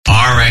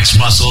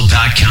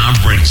RxMuscle.com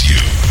brings you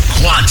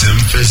Quantum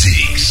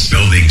Physiques,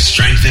 building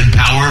strength and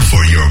power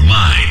for your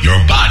mind, your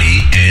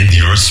body, and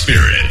your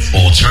spirit.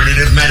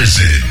 Alternative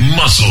medicine,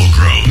 muscle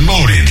growth,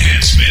 mood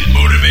enhancement,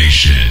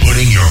 motivation,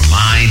 putting your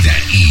mind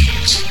at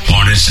ease,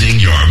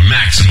 harnessing your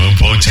maximum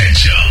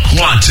potential.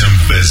 Quantum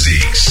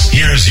Physiques.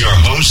 Here's your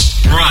host,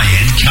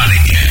 Brian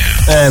Cunningham.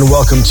 And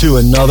welcome to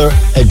another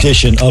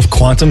edition of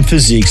Quantum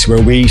Physiques,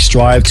 where we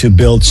strive to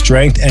build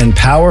strength and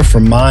power for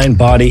mind,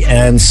 body,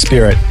 and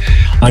spirit.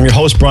 I'm your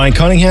host, Brian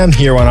Cunningham,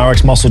 here on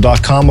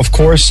RxMuscle.com, of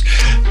course,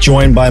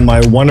 joined by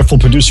my wonderful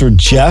producer,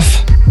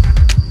 Jeff.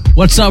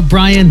 What's up,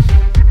 Brian?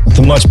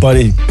 Nothing much,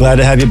 buddy. Glad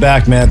to have you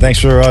back, man. Thanks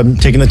for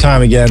taking the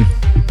time again.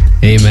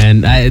 Hey,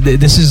 man.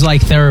 This is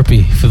like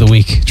therapy for the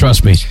week.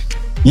 Trust me.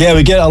 Yeah,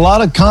 we get a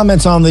lot of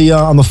comments on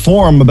the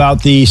forum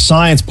about the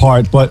science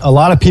part, but a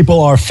lot of people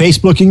are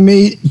Facebooking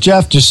me,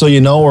 Jeff, just so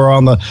you know, or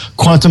on the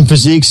Quantum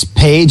Physiques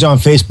page on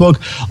Facebook,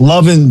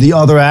 loving the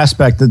other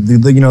aspect,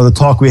 the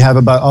talk we have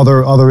about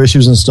other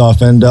issues and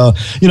stuff. And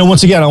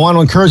once again, I want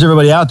to encourage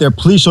everybody out there,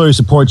 please show your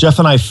support. Jeff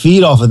and I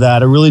feed off of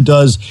that. It really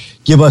does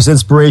give us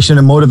inspiration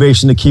and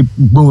motivation to keep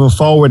moving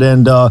forward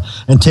and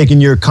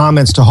taking your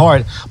comments to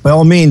heart. By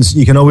all means,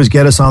 you can always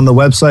get us on the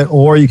website,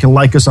 or you can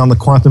like us on the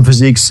Quantum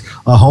Physiques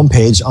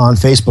homepage on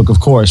Facebook, of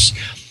course.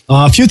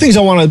 A few things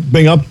I want to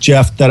bring up,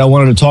 Jeff, that I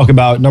wanted to talk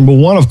about. Number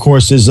one, of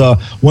course, is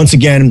once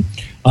again,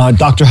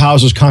 Dr.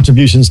 Hauser's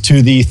contributions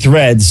to the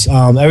threads.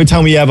 Every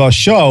time we have a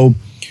show,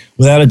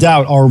 without a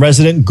doubt, our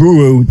resident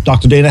guru,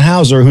 Dr. Dana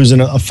Hauser, who's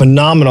a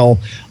phenomenal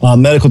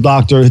medical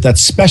doctor that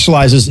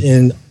specializes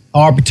in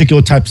our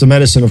particular types of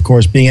medicine, of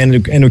course, being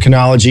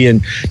endocrinology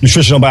and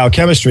nutritional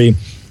biochemistry,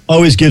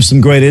 always gives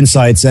some great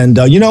insights. And,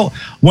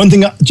 one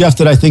thing, Jeff,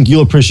 that I think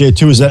you'll appreciate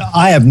too is that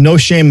I have no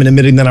shame in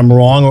admitting that I'm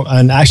wrong.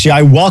 And actually,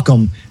 I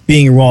welcome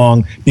being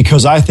wrong,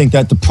 because I think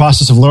that the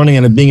process of learning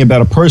and of being a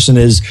better person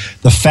is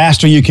the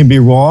faster you can be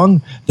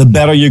wrong, the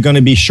better you're going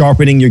to be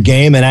sharpening your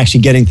game and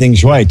actually getting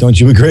things right. Don't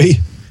you agree?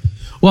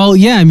 Well,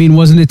 yeah. I mean,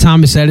 wasn't it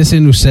Thomas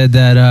Edison who said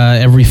that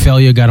every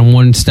failure got him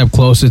one step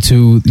closer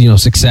to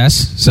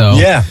success? So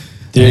yeah,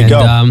 there you go.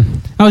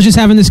 I was just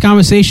having this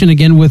conversation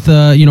again with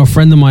a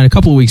friend of mine a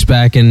couple of weeks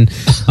back, and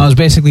I was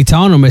basically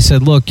telling him, I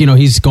said, look,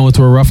 he's going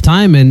through a rough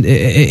time, and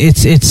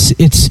it's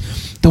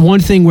the one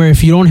thing where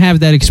if you don't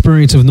have that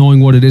experience of knowing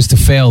what it is to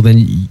fail,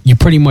 then you're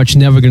pretty much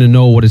never going to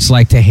know what it's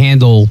like to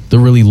handle the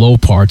really low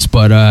parts.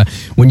 But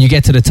when you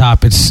get to the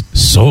top, it's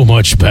so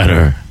much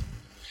better.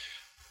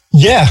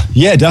 Yeah,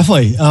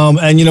 definitely.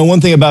 And one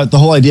thing about the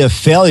whole idea of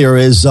failure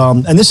is,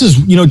 and this is,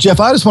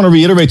 Jeff, I just want to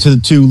reiterate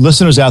to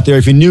listeners out there,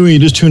 if you're new and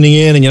you're just tuning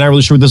in and you're not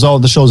really sure what all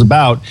the show's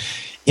about,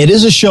 it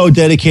is a show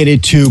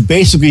dedicated to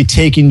basically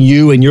taking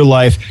you and your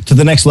life to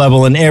the next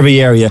level in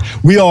every area.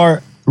 We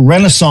are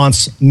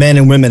Renaissance men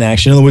and women,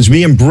 actually. In other words,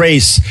 we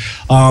embrace,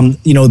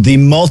 the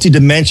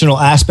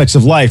multidimensional aspects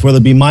of life, whether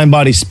it be mind,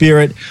 body,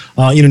 spirit,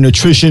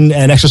 nutrition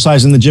and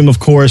exercise in the gym, of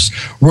course,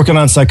 working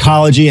on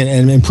psychology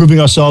and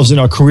improving ourselves in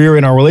our career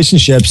and our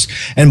relationships.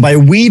 And by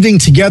weaving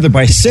together,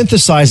 by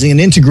synthesizing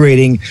and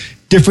integrating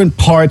different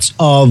parts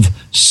of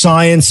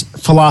science,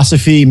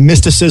 philosophy,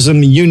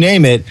 mysticism, you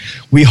name it,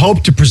 we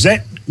hope to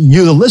present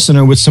you, the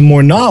listener, with some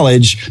more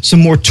knowledge, some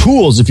more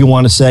tools, if you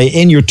want to say,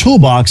 in your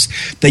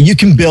toolbox that you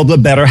can build a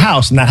better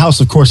house. And that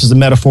house, of course, is a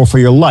metaphor for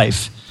your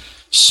life.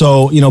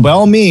 So, by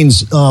all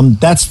means,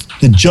 that's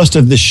the gist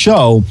of this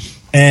show.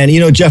 And,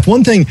 Jeff,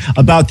 one thing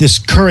about this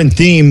current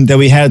theme that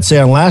we had, say,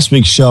 on last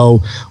week's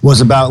show was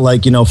about,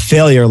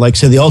 failure,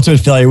 say, the ultimate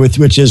failure,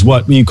 which is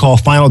what we call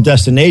final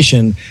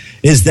destination,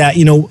 is that,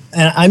 and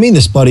I mean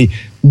this, buddy,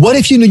 what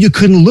if you knew you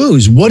couldn't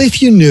lose? What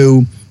if you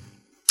knew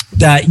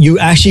that you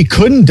actually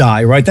couldn't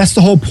die, right? That's the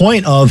whole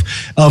point of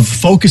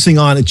focusing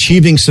on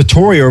achieving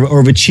Satori or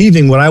of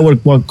achieving what I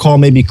would call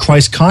maybe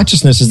Christ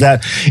consciousness, is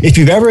that if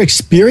you've ever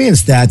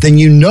experienced that, then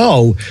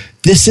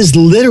this is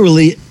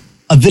literally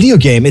a video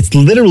game. It's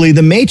literally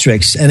the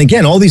Matrix. And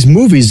again, all these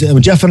movies,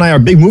 Jeff and I are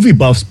big movie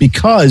buffs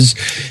because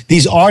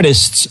these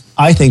artists,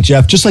 I think,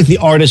 Jeff, just like the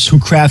artists who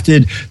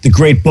crafted the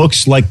great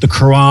books like the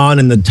Quran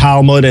and the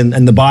Talmud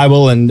and the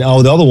Bible and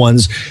all the other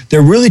ones,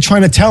 they're really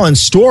trying to tell in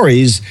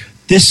stories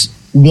this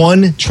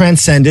one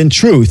transcendent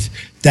truth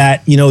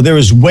that, there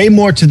is way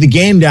more to the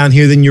game down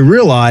here than you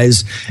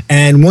realize.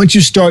 And once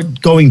you start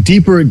going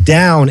deeper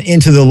down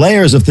into the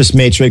layers of this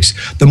matrix,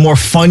 the more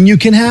fun you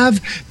can have,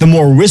 the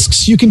more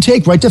risks you can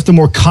take, right, Jeff? The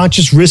more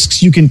conscious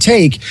risks you can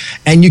take,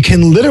 and you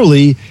can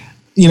literally,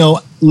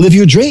 live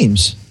your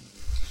dreams.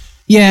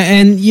 Yeah,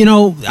 and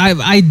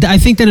I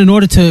think that in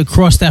order to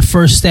cross that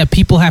first step,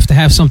 people have to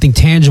have something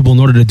tangible in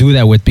order to do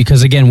that with.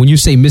 Because again, when you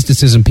say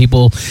mysticism,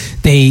 people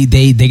they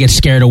get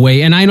scared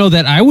away. And I know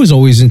that I was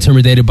always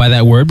intimidated by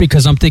that word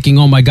because I'm thinking,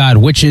 oh my God,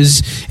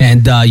 witches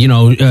and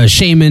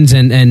shamans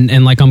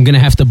and like I'm gonna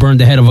have to burn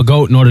the head of a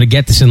goat in order to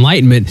get this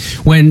enlightenment.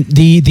 When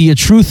the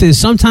truth is,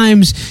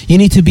 sometimes you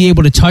need to be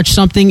able to touch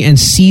something and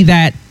see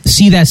that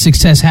see that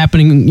success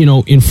happening, you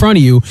know, in front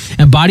of you.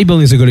 And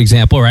bodybuilding is a good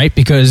example, right?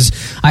 Because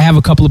I have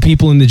a couple of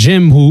people in the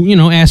gym who, you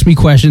know, ask me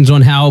questions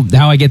on how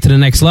I get to the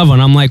next level.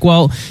 And I'm like,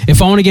 well,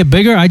 if I want to get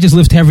bigger, I just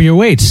lift heavier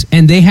weights.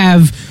 And they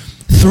have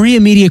 3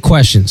 immediate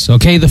questions,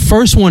 okay? The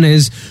first one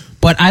is,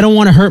 but I don't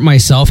want to hurt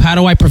myself. How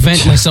do I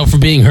prevent myself from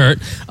being hurt?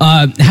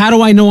 How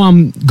do I know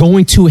I'm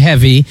going too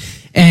heavy?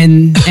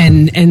 And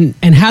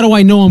how do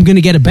I know I'm going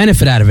to get a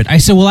benefit out of it? I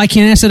said, well, I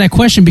can't answer that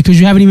question because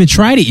you haven't even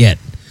tried it yet.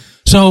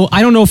 So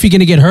I don't know if you're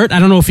going to get hurt. I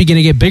don't know if you're going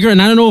to get bigger,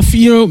 and I don't know if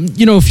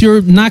if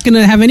you're not going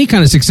to have any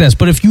kind of success.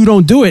 But if you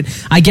don't do it,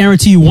 I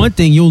guarantee you one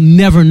thing: you'll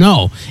never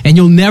know, and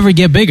you'll never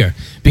get bigger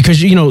because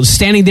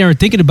standing there and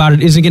thinking about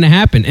it isn't going to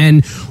happen.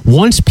 And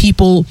once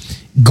people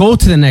go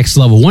to the next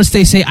level, once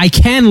they say, I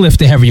can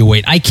lift a heavier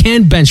weight, I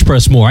can bench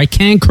press more, I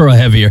can curl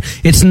heavier,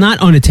 it's not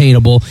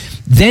unattainable,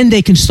 then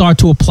they can start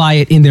to apply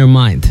it in their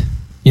mind.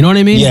 You know what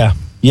I mean?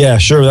 Yeah,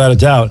 sure, without a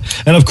doubt.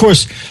 And of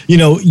course,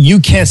 you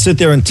can't sit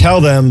there and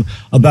tell them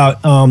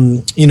about,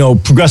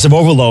 progressive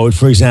overload,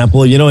 for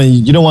example, and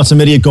you don't want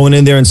some idiot going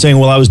in there and saying,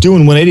 well, I was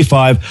doing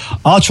 185,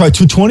 I'll try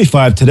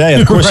 225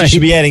 today. Of course, right.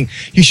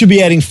 you should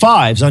be adding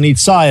fives on each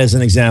side as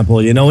an example,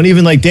 and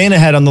even like Dana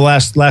had on the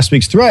last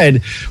week's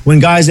thread, when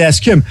guys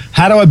ask him,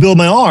 how do I build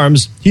my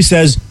arms? He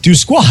says, do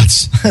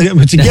squats,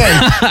 which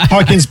again,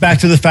 harkens back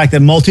to the fact that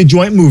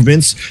multi-joint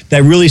movements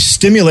that really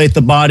stimulate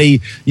the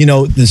body,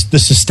 the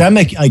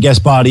systemic, I guess,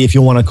 body, if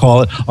you want to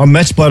call it, are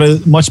much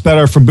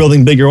better for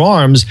building bigger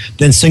arms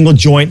than single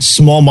joint,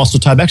 small muscle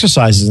type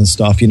exercises and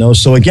stuff,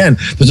 So again,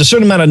 there's a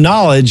certain amount of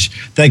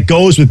knowledge that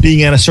goes with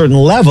being at a certain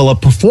level of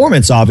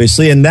performance,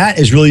 obviously, and that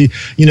is really,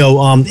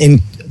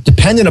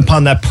 dependent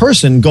upon that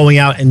person going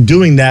out and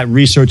doing that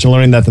research and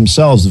learning that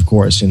themselves, of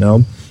course,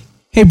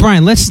 Hey,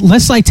 Brian,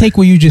 let's like take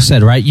what you just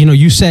said, right?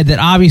 You said that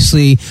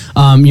obviously,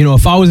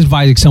 if I was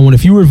advising someone,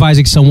 if you were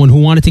advising someone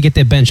who wanted to get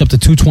their bench up to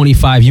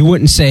 225, you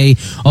wouldn't say,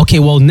 okay,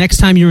 well, next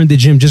time you're in the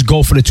gym, just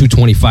go for the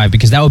 225,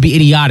 because that would be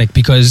idiotic,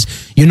 because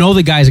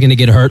the guy's going to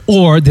get hurt,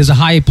 or there's a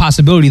high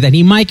possibility that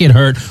he might get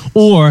hurt,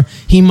 or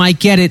he might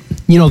get it,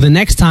 the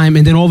next time,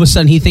 and then all of a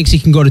sudden he thinks he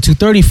can go to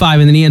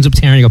 235, and then he ends up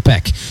tearing a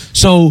pec.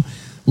 So,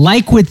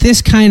 like with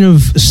this kind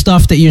of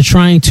stuff that you're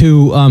trying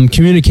to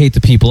communicate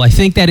to people, I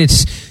think that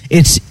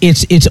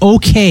it's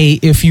okay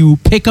if you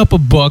pick up a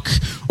book,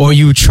 or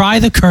you try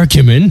the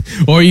curcumin,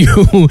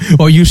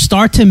 or you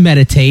start to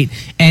meditate,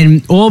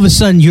 and all of a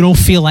sudden you don't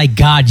feel like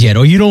God yet,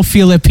 or you don't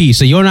feel at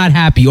peace, or you're not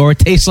happy, or it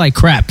tastes like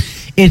crap.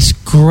 It's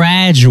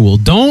gradual.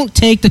 Don't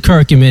take the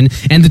curcumin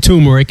and the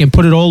turmeric and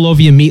put it all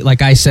over your meat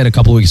like I said a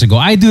couple of weeks ago.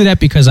 I do that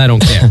because I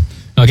don't care.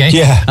 Okay.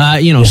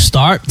 Yeah.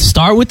 Start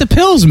with the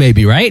pills,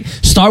 maybe, right?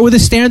 Start with a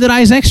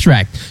standardized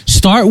extract.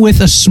 Start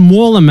with a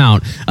small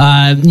amount.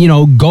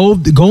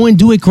 Go and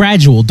do it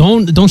gradual.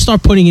 Don't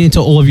start putting it into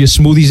all of your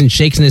smoothies and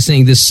shakes and then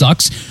saying this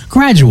sucks.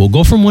 Gradual.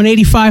 Go from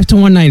 185 to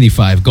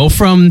 195. Go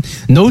from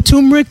no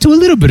turmeric to a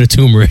little bit of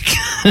turmeric.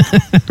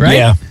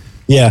 Right?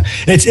 Yeah,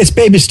 it's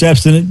baby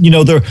steps, and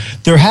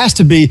there has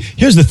to be.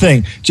 Here's the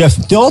thing, Jeff.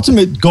 The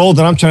ultimate goal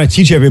that I'm trying to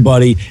teach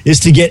everybody is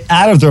to get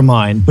out of their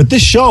mind. But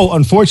this show,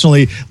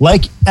 unfortunately,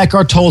 like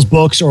Eckhart Tolle's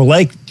books, or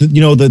like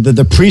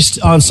the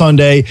priest on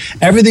Sunday,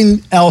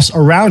 everything else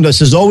around us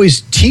is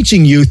always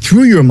teaching you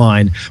through your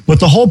mind.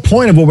 But the whole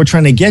point of what we're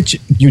trying to get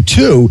you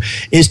to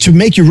is to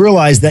make you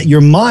realize that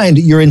your mind,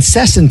 your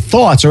incessant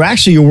thoughts, are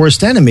actually your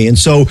worst enemy. And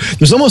so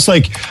there's almost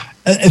like,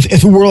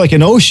 if it were like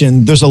an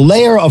ocean, there's a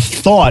layer of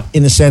thought,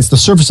 in a sense, the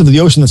surface of the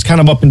ocean that's kind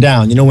of up and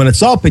down. When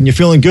it's up and you're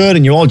feeling good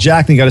and you're all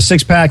jacked and you got a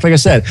six-pack, like I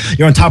said,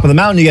 you're on top of the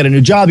mountain, you got a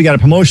new job, you got a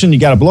promotion, you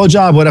got a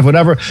blowjob,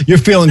 whatever, you're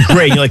feeling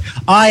great. You're like,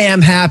 I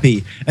am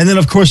happy. And then,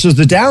 of course, there's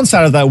the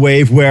downside of that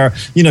wave where,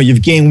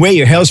 you've gained weight,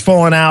 your hair's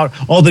falling out,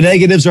 all the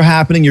negatives are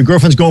happening, your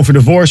girlfriend's going for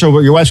divorce,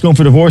 or your wife's going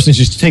for divorce, and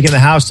she's taking the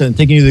house and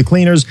taking you to the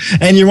cleaners,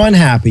 and you're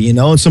unhappy,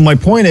 And so my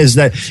point is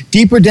that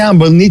deeper down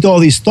beneath all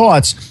these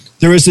thoughts,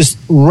 there is this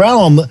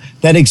realm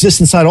that exists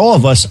inside all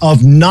of us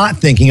of not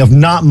thinking, of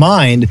not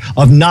mind,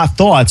 of not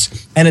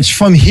thoughts. And it's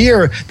from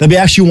here that we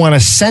actually want to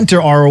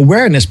center our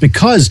awareness,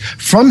 because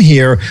from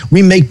here,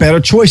 we make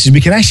better choices.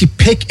 We can actually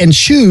pick and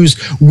choose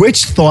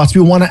which thoughts we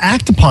want to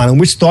act upon and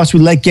which thoughts we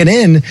let get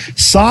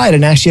inside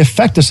and actually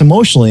affect us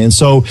emotionally. And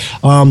so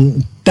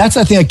that's,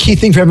 I think, a key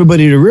thing for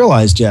everybody to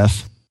realize,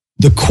 Jeff.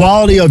 The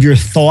quality of your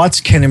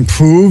thoughts can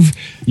improve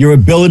your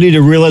ability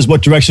to realize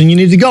what direction you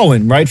need to go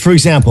in, right? For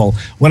example,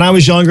 when I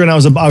was younger and I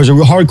was a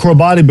hardcore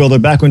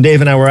bodybuilder, back when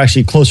Dave and I were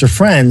actually closer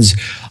friends,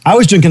 I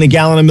was drinking a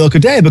gallon of milk a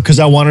day because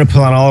I wanted to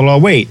put on a lot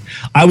of weight.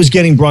 I was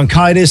getting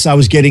bronchitis. I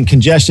was getting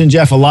congestion,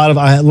 Jeff, a lot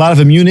of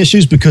immune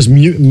issues because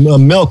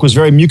milk was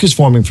very mucus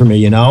forming for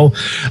me, And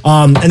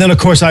then, of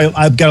course,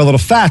 I've got a little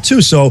fat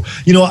too. So,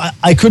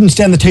 I couldn't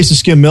stand the taste of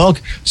skim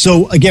milk.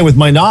 So again, with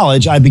my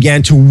knowledge, I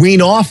began to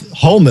wean off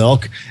whole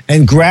milk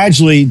and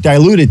gradually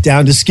dilute it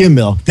down to skim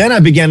milk. Then I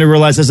began to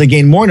realize, as I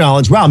gained more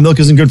knowledge, wow, milk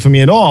isn't good for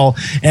me at all.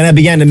 And I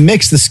began to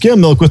mix the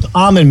skim milk with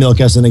almond milk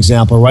as an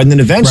example, right? And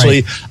then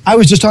eventually I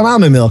was just on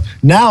almond milk. milk.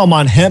 Now I'm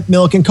on hemp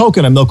milk and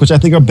coconut milk, which I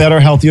think are better,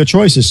 healthier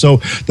choices. So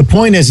the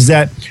point is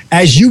that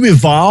as you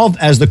evolve,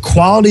 as the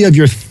quality of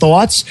your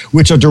thoughts,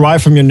 which are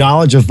derived from your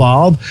knowledge,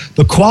 evolve,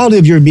 the quality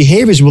of your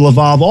behaviors will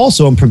evolve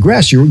also and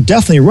progress. You're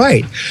definitely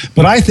right.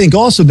 But I think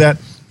also that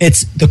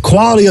it's the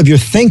quality of your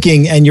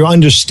thinking and your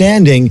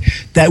understanding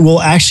that will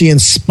actually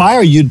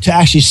inspire you to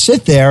actually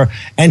sit there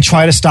and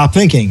try to stop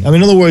thinking. I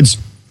mean, in other words,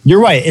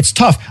 you're right. It's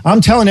tough.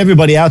 I'm telling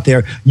everybody out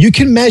there, you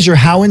can measure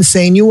how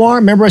insane you are.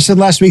 Remember I said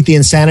last week, the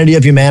insanity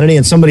of humanity?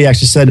 And somebody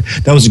actually said,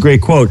 that was a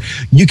great quote.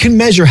 You can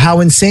measure how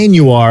insane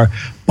you are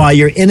by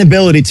your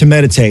inability to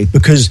meditate,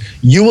 because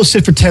you will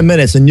sit for 10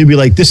 minutes and you'll be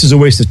like, this is a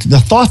waste of the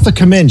thoughts that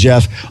come in,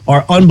 Jeff,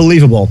 are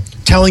unbelievable.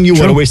 Telling you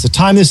what a waste of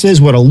time this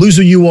is, what a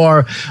loser you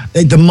are.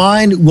 The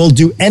mind will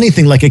do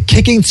anything, like a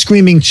kicking,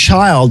 screaming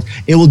child.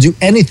 It will do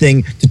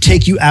anything to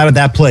take you out of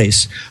that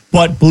place.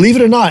 But believe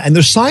it or not, and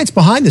there's science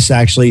behind this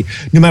actually,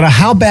 no matter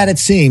how bad it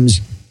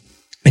seems,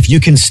 if you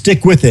can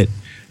stick with it,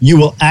 you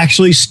will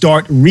actually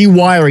start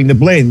rewiring the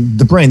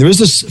brain. There is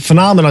this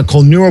phenomenon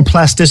called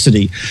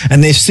neuroplasticity,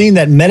 and they've seen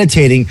that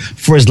meditating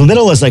for as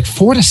little as like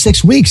 4 to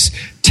 6 weeks,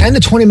 10 to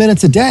 20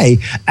 minutes a day,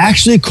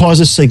 actually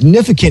causes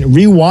significant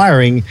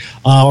rewiring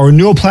or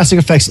neuroplastic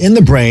effects in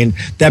the brain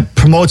that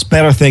promotes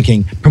better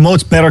thinking,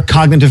 promotes better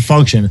cognitive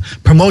function,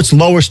 promotes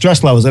lower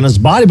stress levels. And as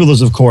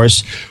bodybuilders, of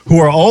course, who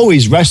are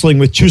always wrestling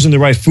with choosing the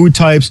right food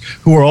types,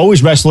 who are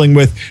always wrestling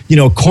with,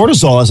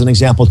 cortisol as an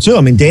example too.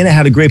 I mean, Dana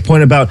had a great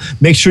point about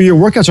make sure your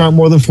workouts aren't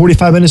more than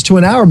 45 minutes to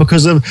an hour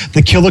because of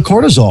the killer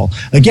cortisol.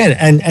 Again,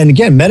 and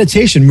again,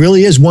 meditation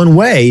really is one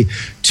way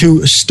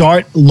to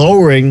start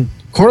lowering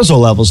cortisol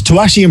levels, to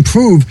actually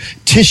improve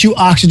tissue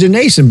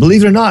oxygenation.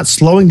 Believe it or not,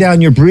 slowing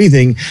down your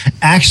breathing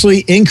actually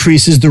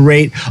increases the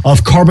rate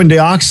of carbon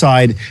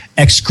dioxide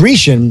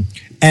excretion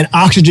and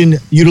oxygen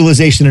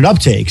utilization and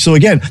uptake. So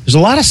again, there's a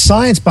lot of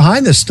science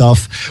behind this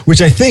stuff,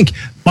 which I think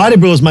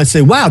bodybuilders might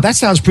say, wow, that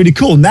sounds pretty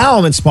cool. Now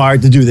I'm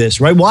inspired to do this,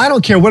 right? Well, I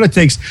don't care what it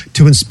takes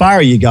to inspire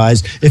you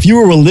guys. If you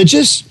were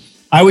religious,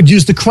 I would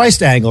use the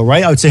Christ angle,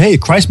 right? I would say, hey,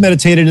 Christ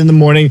meditated in the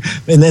morning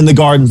and in the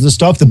gardens and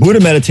stuff. The Buddha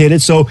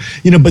meditated. So,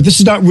 but this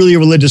is not really a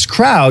religious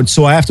crowd.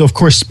 So I have to, of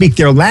course, speak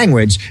their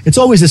language. It's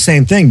always the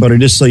same thing, but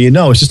just so you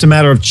know, it's just a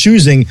matter of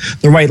choosing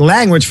the right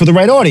language for the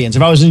right audience.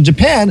 If I was in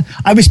Japan,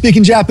 I'd be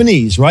speaking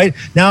Japanese, right?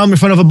 Now I'm in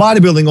front of a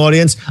bodybuilding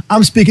audience.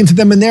 I'm speaking to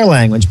them in their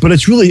language, but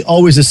it's really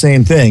always the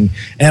same thing.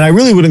 And I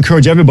really would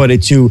encourage everybody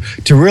to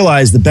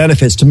realize the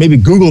benefits, to maybe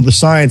Google the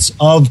science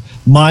of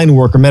mind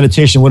work or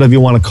meditation, whatever you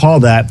want to call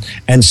that,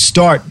 and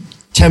start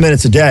 10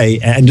 minutes a day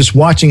and just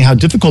watching how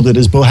difficult it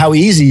is, but how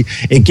easy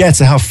it gets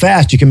and how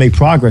fast you can make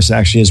progress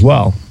actually as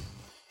well.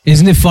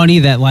 Isn't it funny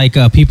that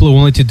people are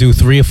willing to do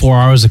 3 or 4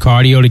 hours of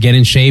cardio to get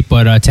in shape,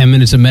 but 10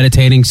 minutes of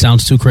meditating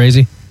sounds too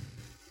crazy?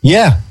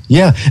 Yeah.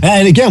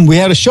 And again, we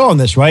had a show on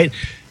this, right?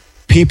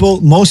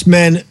 Most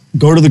men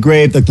go to the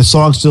grave, like the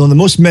song still, and the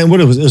most men, one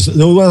of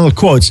the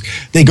quotes,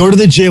 they go to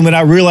the gym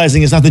without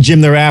realizing it's not the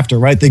gym they're after,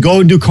 right? They go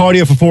and do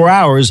cardio for 4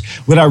 hours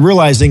without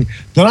realizing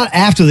they're not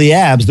after the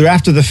abs, they're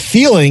after the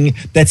feeling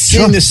that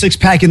seeing the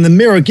six-pack in the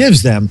mirror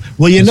gives them.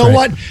 Well, you know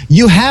what?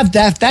 You have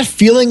that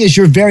feeling is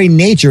your very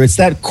nature. It's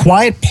that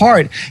quiet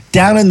part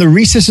down in the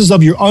recesses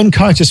of your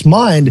unconscious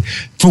mind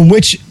from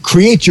which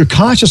creates your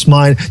conscious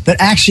mind that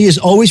actually is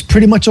always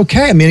pretty much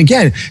okay. I mean,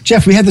 again,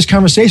 Jeff, we had this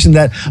conversation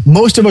that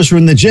most of us are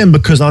in the gym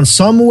because on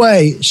some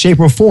way, shape,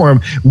 or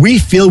form, we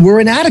feel we're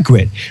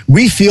inadequate.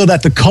 We feel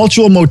that the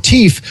cultural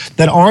motif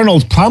that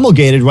Arnold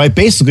promulgated, right,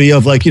 basically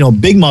of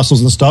big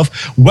muscles and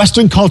stuff,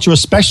 Western culture,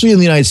 especially in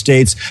the United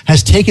States,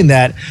 has taken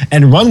that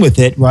and run with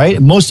it,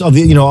 right? Most of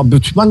the,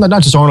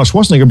 not just Arnold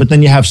Schwarzenegger, but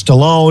then you have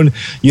Stallone,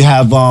 you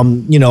have,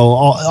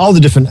 all the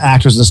different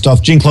actors and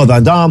stuff, Jean-Claude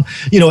Van Damme,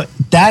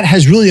 that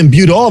has really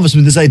imbued all of us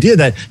with this idea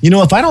that,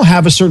 if I don't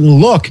have a certain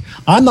look,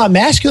 I'm not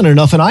masculine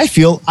enough, and I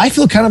feel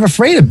kind of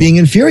afraid of being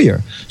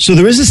inferior. So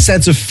there is a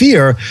sense of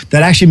fear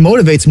that actually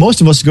motivates most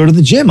of us to go to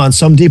the gym on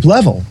some deep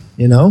level,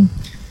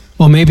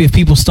 Well, maybe if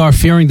people start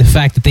fearing the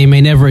fact that they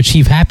may never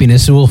achieve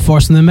happiness, it will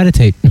force them to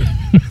meditate.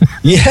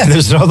 Yeah,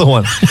 there's another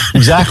one.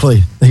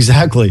 Exactly.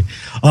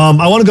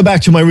 I want to go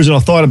back to my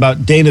original thought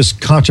about Dana's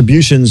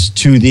contributions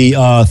to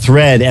the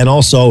thread and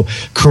also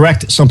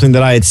correct something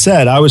that I had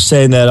said. I was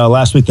saying that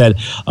last week that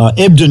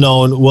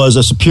Ibdenone was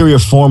a superior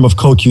form of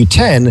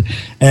CoQ10,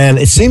 and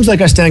it seems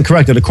like I stand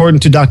corrected. According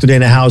to Dr.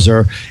 Dana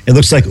Hauser, it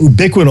looks like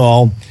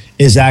ubiquinol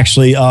is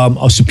actually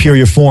a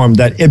superior form,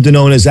 that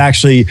Ibdenone is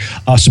actually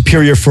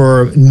superior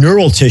for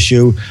neural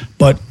tissue,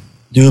 but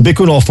the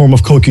ubiquinol form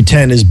of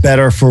CoQ10 is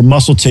better for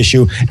muscle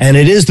tissue, and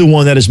it is the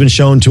one that has been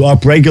shown to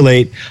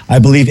upregulate, I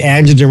believe,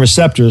 androgen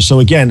receptors. So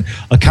again,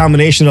 a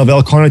combination of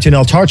L-carnitine,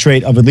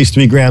 L-tartrate of at least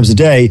 3 grams a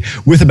day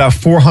with about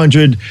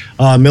 400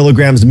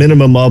 milligrams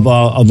minimum of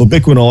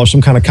ubiquinol or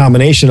some kind of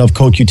combination of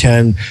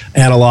CoQ10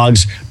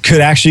 analogs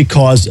could actually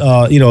cause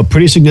a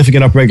pretty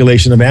significant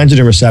upregulation of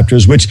androgen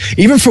receptors, which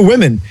even for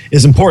women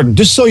is important.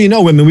 Just so you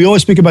know, women, we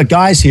always speak about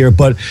guys here,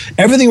 but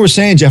everything we're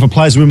saying, Jeff,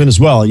 applies to women as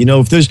well.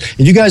 If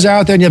you guys are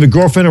out there and you have a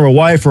girlfriend or a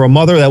wife or a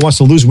mother that wants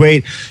to lose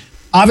weight,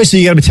 obviously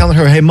you got to be telling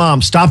her, hey,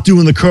 mom, stop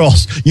doing the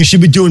curls. You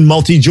should be doing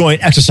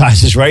multi-joint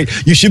exercises, right?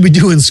 You should be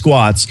doing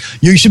squats.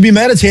 You should be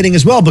meditating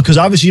as well, because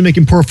obviously you're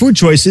making poor food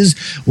choices.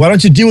 Why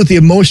don't you deal with the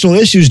emotional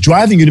issues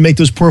driving you to make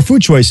those poor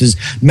food choices?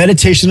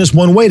 Meditation is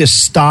one way to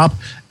stop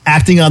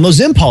acting on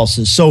those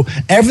impulses. So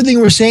everything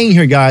we're saying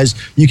here, guys,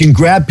 you can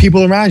grab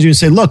people around you and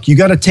say, look, you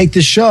got to take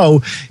this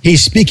show.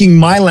 He's speaking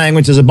my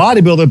language as a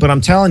bodybuilder, but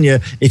I'm telling you,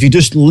 if you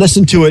just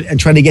listen to it and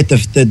try to get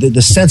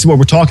the sense of what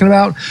we're talking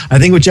about, I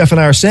think what Jeff and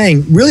I are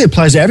saying really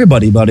applies to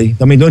everybody, buddy.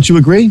 I mean, don't you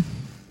agree?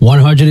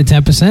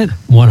 110%.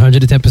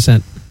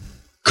 110%.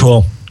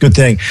 Cool. Good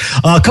thing.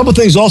 A couple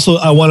things also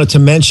I wanted to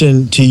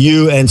mention to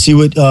you and see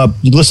what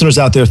listeners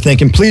out there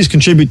think. And please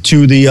contribute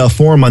to the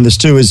forum on this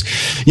too. Is,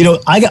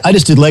 I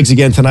just did legs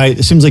again tonight.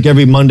 It seems like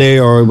every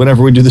Monday or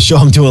whenever we do the show,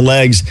 I'm doing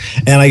legs.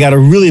 And I got a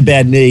really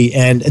bad knee.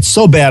 And it's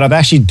so bad, I've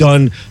actually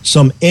done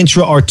some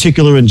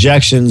intra-articular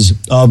injections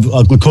of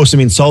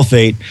glucosamine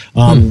sulfate.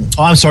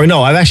 I'm sorry,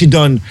 no. I've actually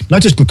done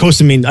not just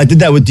glucosamine. I did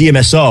that with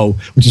DMSO,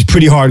 which is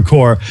pretty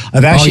hardcore.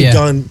 I've actually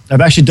done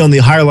the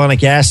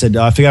hyaluronic acid.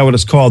 I forgot what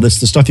it's called. It's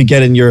the stuff you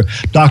get in your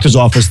doctor's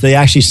office. They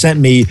actually sent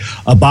me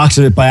a box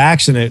of it by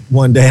accident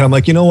one day, and I'm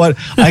like, you know what?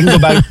 I can go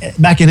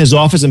back in his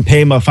office and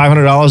pay him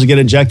 $500 to get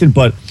injected,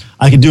 but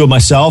I can do it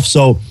myself.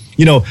 So,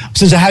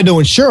 since I had no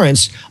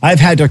insurance, I've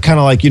had to kind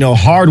of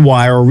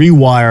hardwire or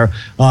rewire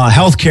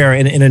healthcare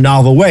in a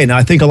novel way. Now,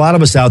 I think a lot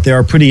of us out there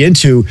are pretty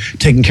into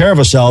taking care of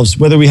ourselves,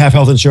 whether we have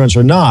health insurance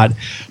or not.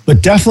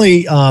 But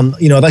definitely, I'd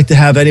like to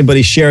have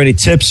anybody share any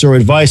tips or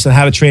advice on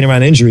how to train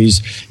around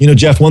injuries.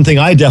 Jeff, one thing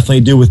I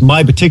definitely do with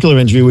my particular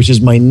injury, which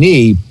is my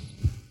knee,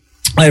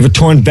 I have a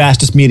torn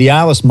vastus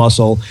medialis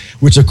muscle,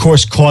 which of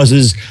course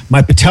causes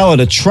my patella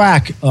to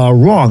track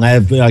wrong. I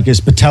have,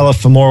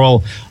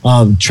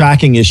 patellofemoral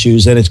tracking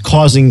issues, and it's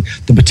causing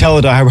the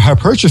patella to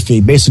hypertrophy,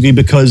 basically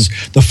because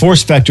the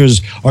force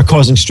vectors are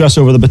causing stress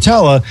over the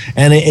patella,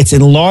 and it's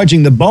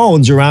enlarging the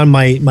bones around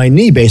my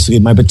knee, basically.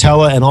 My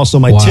patella and also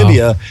my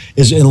tibia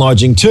is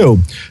enlarging too.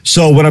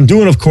 So what I'm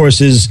doing, of course,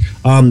 is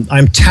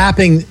I'm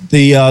tapping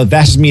the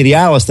vastus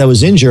medialis that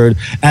was injured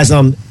as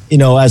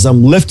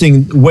I'm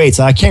lifting weights.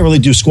 I can't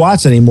really do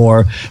squats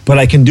anymore, but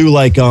I can do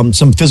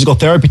some physical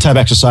therapy type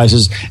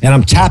exercises, and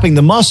I'm tapping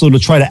the muscle to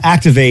try to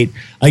activate,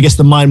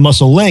 the mind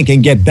muscle link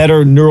and get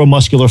better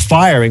neuromuscular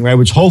firing, right?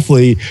 Which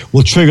hopefully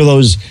will trigger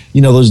those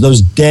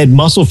dead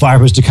muscle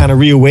fibers to kind of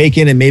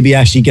reawaken and maybe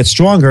actually get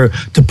stronger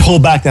to pull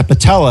back that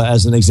patella,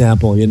 as an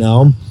example,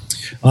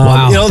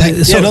 Wow.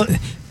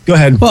 Go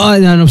ahead. Well,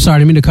 I'm sorry, I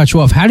didn't mean to cut you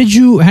off. How did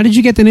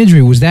you get that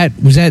injury? Was that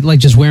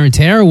just wear and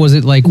tear, or was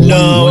it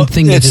one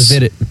thing that just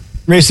did it?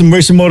 Racing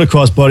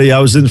motocross, buddy. I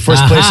was in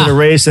first place in a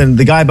race, and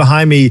the guy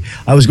behind me,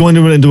 I was going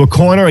into a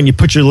corner, and you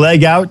put your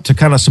leg out to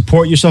kind of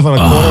support yourself on a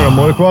corner on a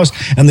motocross,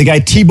 and the guy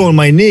T-boned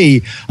my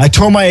knee. I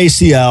tore my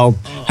ACL,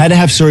 had to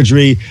have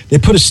surgery. They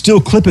put a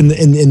steel clip in the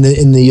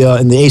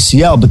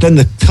ACL, but then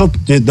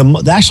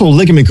the actual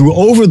ligament grew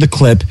over the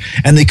clip,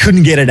 and they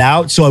couldn't get it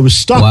out, so I was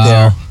stuck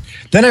there.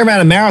 Then I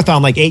ran a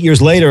marathon 8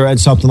 years later and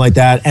something like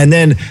that. And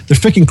then the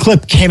freaking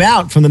clip came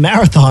out from the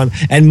marathon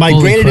and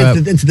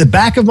migrated into the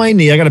back of my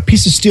knee. I got a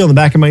piece of steel in the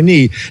back of my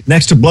knee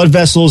next to blood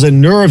vessels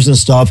and nerves and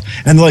stuff.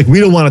 And they're like,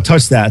 we don't want to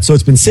touch that. So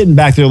it's been sitting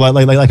back there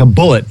like a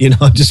bullet,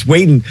 just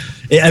waiting,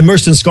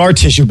 immersed in scar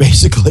tissue,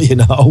 basically,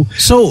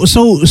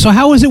 So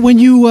how is it when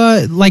you,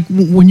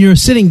 when you're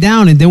sitting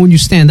down and then when you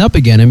stand up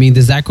again? I mean,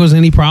 does that cause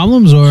any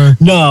problems or?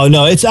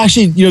 No. It's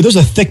actually, there's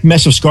a thick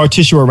mesh of scar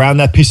tissue around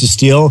that piece of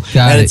steel.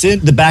 It's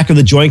in the back of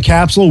the joint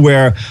capsule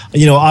where,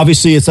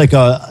 obviously it's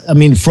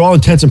for all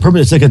intents and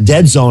purposes, it's like a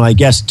dead zone, I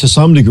guess, to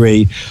some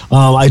degree.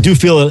 I do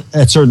feel it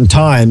at certain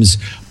times.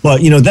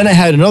 But, then I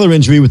had another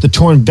injury with the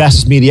torn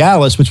vastus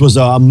medialis, which was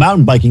a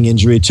mountain biking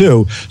injury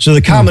too. So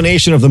the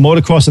combination of the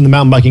motocross and the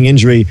mountain biking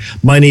injury,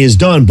 my knee is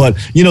done. But,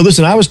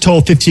 listen, I was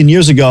told 15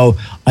 years ago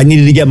I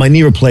needed to get my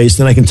knee replaced.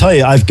 And I can tell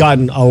you, I've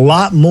gotten a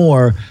lot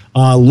more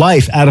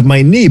life out of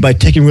my knee by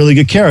taking really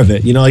good care of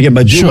it. Again,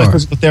 by doing my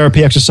physical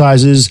therapy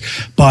exercises,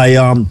 by,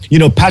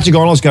 Patrick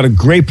Arnold's got a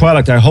great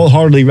product. I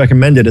wholeheartedly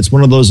recommend it. It's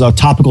one of those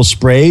topical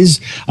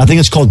sprays. I think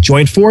it's called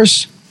Joint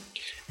Force.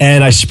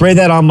 And I spray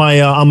that on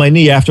my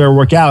knee after I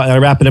work out, and I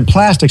wrap it in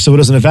plastic so it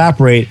doesn't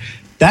evaporate.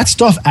 That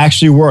stuff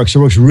actually works. It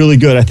works really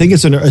good. I think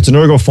it's an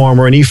Ergofarm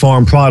or an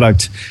eFarm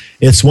product.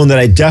 It's one that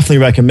I definitely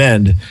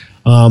recommend.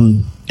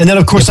 And then,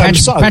 of course,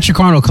 Patrick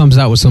Arnold comes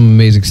out with some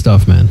amazing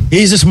stuff, man.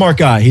 He's a smart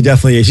guy. He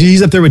definitely is.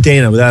 He's up there with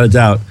Dana, without a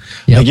doubt.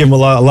 Yep. I give him a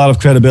lot of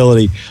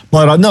credibility.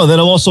 But no, then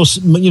I'm also,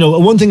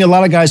 one thing a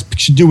lot of guys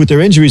should do with their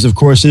injuries, of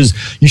course, is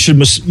you should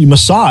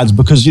massage,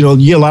 because, you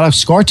get a lot of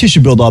scar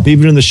tissue buildup,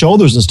 even in the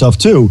shoulders and stuff,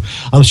 too.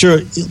 I'm sure,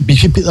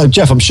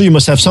 Jeff, I'm sure you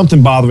must have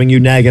something bothering you,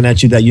 nagging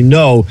at you that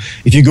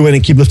if you go in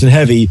and keep lifting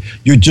heavy,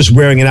 you're just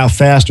wearing it out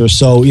faster.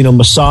 So,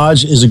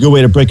 massage is a good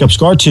way to break up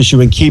scar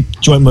tissue and keep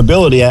joint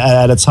mobility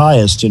at its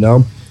highest,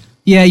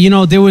 Yeah,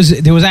 there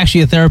was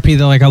actually a therapy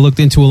that like I looked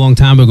into a long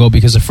time ago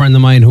because a friend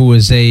of mine who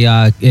was a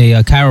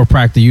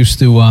chiropractor used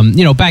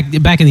to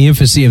back in the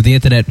infancy of the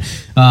internet,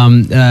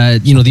 there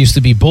used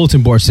to be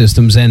bulletin board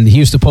systems, and he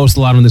used to post a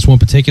lot on this one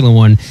particular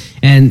one,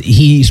 and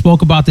he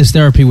spoke about this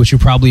therapy which you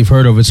probably have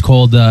heard of. It's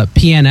called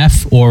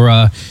PNF or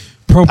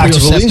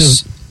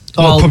proprioceptive.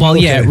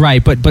 Okay.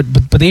 Right, but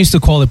they used to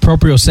call it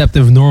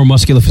proprioceptive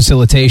neuromuscular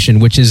facilitation,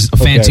 which is a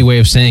fancy way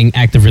of saying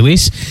active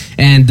release.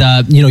 And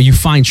you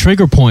find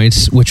trigger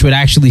points which would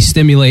actually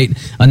stimulate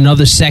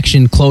another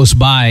section close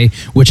by,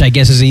 which I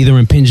guess is either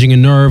impinging a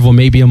nerve or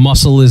maybe a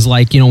muscle is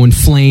like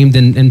inflamed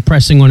and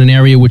pressing on an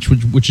area which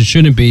it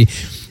shouldn't be.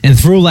 And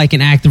through like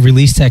an active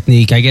release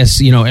technique, I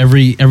guess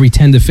every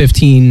 10 to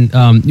 15,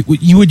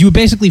 you would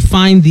basically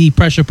find the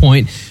pressure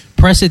point,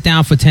 press it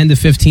down for 10 to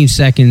 15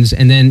 seconds,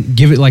 and then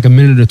give it like a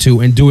minute or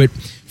two and do it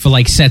for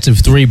like sets of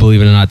 3,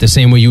 believe it or not. The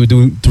same way you would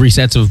do 3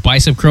 sets of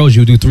bicep curls,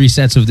 you would do 3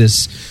 sets of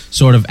this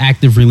sort of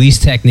active release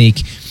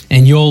technique,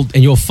 and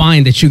you'll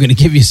find that you're going to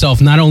give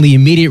yourself not only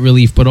immediate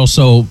relief, but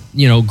also,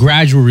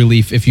 gradual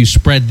relief if you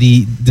spread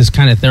this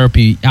kind of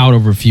therapy out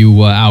over a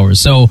few hours.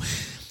 So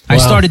I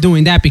started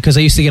doing that because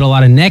I used to get a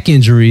lot of neck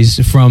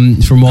injuries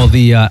from all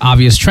the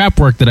obvious trap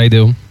work that I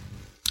do.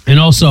 And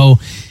also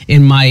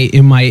in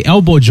my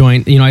elbow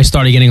joint, I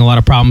started getting a lot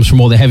of problems from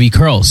all the heavy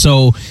curls.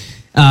 So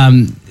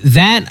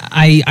that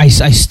I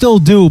still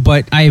do,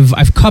 but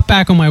I've cut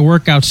back on my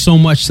workouts so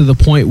much to the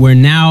point where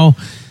now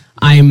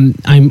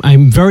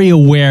I'm very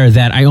aware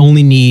that I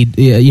only need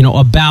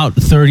about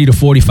 30 to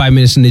 45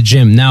 minutes in the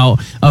gym. Now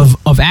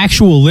of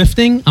actual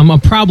lifting, I'm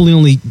probably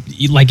only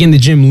like in the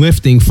gym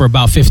lifting for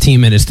about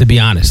 15 minutes, to be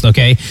honest.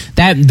 Okay,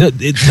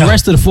 the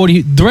rest of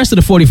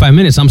the 45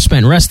 minutes I'm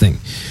spent resting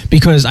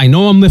because I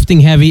know I'm lifting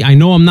heavy. I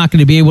know I'm not going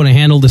to be able to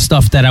handle the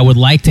stuff that I would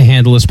like to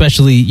handle,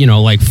 especially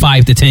like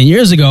 5 to 10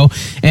 years ago.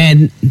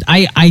 And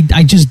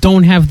I just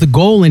don't have the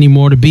goal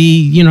anymore to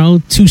be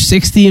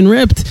 260 and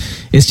ripped.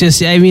 It's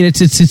just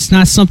it's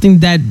not something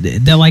that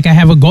like I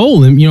have a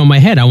goal in my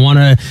head. I want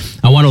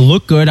to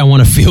look good. I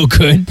want to feel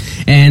good,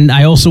 and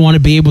I also want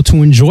to be able to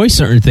enjoy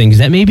certain things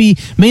that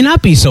may not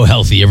be so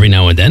healthy every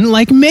now and then.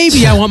 Like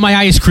maybe I want my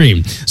ice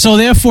cream, so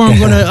therefore I'm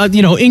going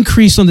to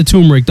increase on the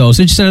turmeric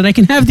dosage so that I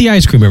can have the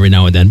ice cream every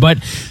now and then. But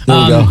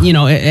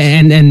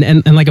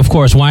and like of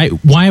course, why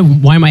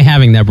am I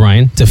having that,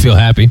 Brian? To feel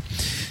happy.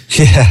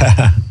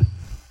 Yeah.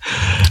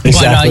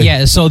 Exactly.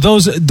 But so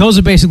those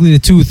are basically the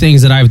 2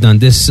 things that I've done.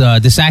 This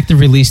active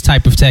release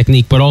type of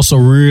technique, but also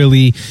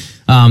really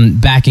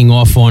backing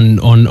off on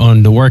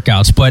the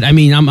workouts. But I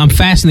mean, I'm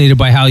fascinated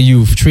by how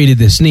you've treated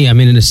this knee. I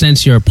mean, in a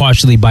sense, you're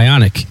partially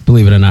bionic,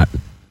 believe it or not.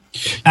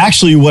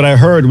 Actually, what I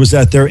heard was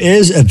that there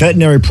is a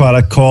veterinary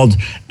product called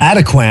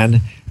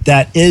Adequan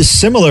that is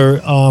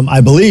similar, I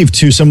believe,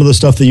 to some of the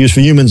stuff they use for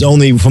humans.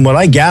 Only from what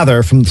I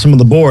gather from some of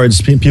the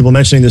boards, people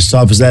mentioning this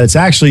stuff, is that it's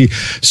actually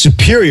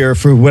superior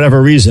for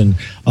whatever reason.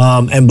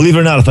 And believe it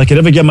or not, if I could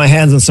ever get my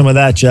hands on some of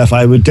that, Jeff,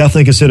 I would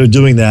definitely consider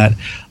doing that.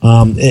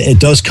 It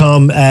does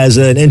come as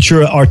an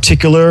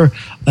intra-articular.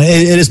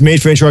 It is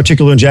made for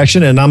intra-articular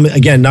injection, and I'm,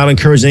 again, not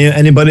encouraging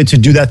anybody to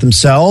do that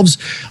themselves.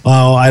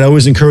 I'd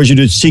always encourage you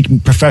to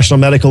seek professional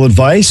medical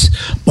advice.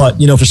 But,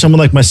 for someone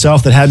like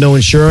myself that had no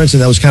insurance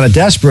and that was kind of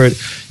desperate,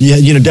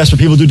 desperate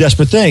people do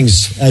desperate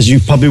things, as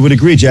you probably would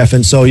agree, Jeff.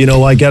 And so,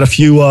 I got a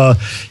few,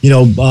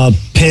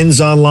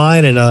 pins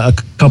online and a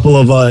couple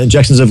of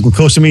injections of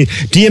glucosamine.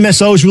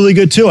 DMSO is really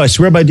good too. I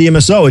swear by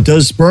DMSO. It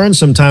does burn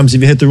sometimes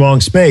if you hit the wrong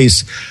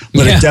space,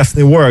 but it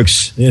definitely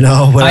works.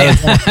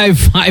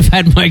 I've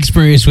had my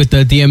experience with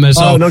the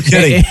DMSO. Oh, no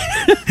kidding.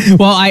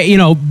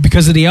 Well,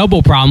 because of the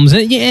elbow problems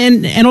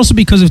and also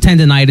because of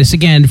tendonitis,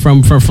 again,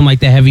 from like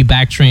the heavy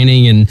back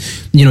training, and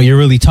you're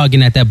really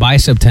tugging at that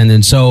bicep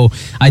tendon. So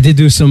I did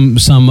do some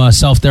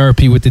self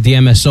therapy with the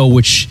DMSO,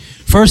 which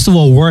first of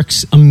all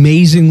works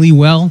amazingly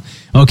well.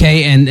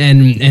 Okay, and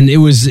it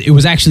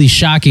was actually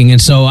shocking,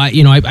 and so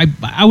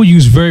I would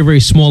use very, very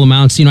small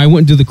amounts. I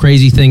wouldn't do the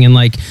crazy thing and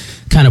like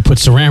kind of put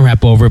saran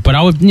wrap over it, but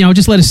I would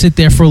just let it sit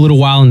there for a little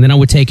while, and then I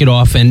would take it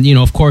off, and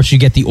of course you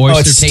get the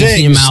oyster taste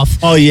in your mouth.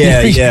 Oh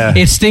yeah, yeah.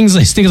 It stings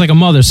like a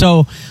mother.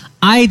 So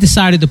I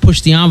decided to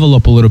push the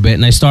envelope a little bit,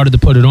 and I started to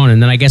put it on,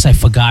 and then I guess I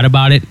forgot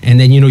about it, and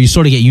then you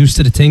sort of get used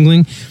to the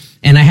tingling,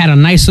 and I had a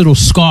nice little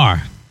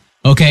scar.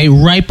 Okay,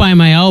 right by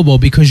my elbow,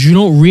 because you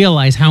don't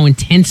realize how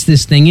intense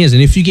this thing is.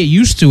 And if you get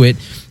used to it,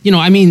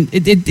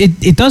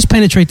 it does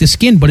penetrate the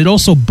skin, but it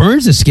also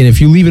burns the skin if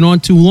you leave it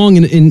on too long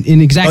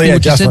in exactly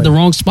what you said, the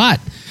wrong spot.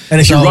 And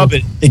if you rub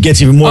it, it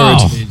gets even more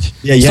irritated.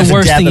 Yeah, it's the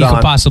worst thing you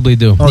could possibly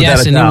do.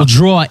 Yes, and it will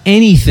draw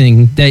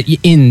anything that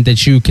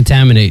you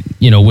contaminate,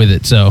 with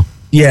it. So.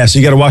 Yeah, so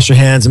you got to wash your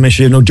hands and make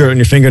sure you have no dirt on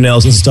your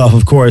fingernails and stuff,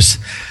 of course.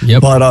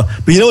 Yep. But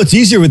what's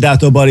easier with that,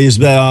 though, buddy, is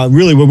that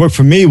really what worked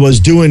for me was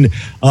doing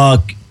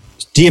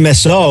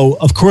DMSO,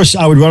 of course,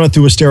 I would run it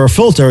through a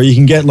stereofilter. You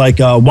can get like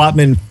a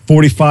Wattman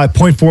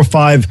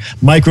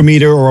 0.45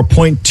 micrometer or a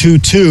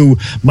 0.22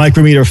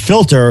 micrometer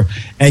filter,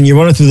 and you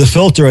run it through the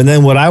filter. And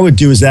then what I would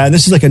do is that, and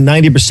this is like a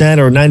 90%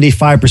 or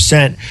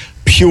 95%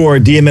 pure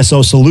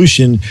DMSO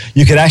solution,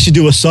 you could actually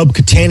do a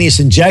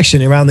subcutaneous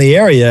injection around the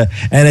area,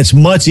 and it's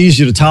much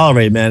easier to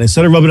tolerate, man.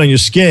 Instead of rubbing on your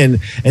skin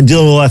and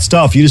dealing with all that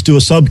stuff, you just do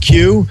a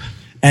sub-Q,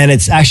 and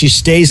it actually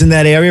stays in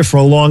that area for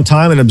a long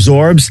time and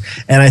absorbs.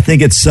 And I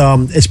think it's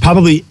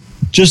probably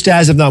just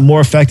as, if not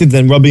more effective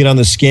than rubbing it on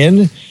the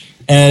skin.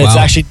 And It's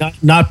actually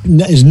not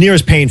as near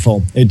as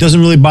painful. It doesn't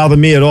really bother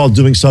me at all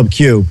doing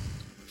sub-Q.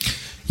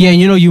 Yeah,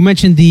 you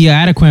mentioned the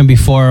Adequan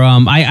before.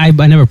 I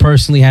never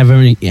personally have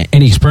any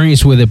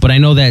experience with it, but I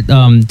know that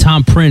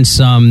Tom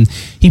Prince,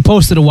 he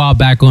posted a while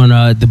back on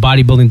the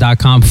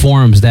bodybuilding.com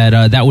forums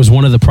that was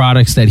one of the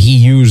products that he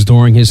used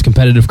during his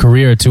competitive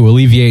career to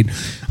alleviate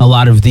a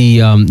lot of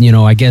the,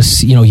 I guess,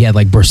 he had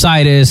like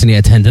bursitis and he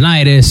had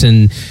tendonitis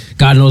and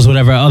God knows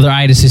whatever other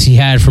itises he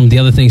had from the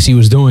other things he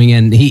was doing,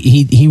 and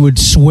he would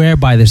swear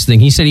by this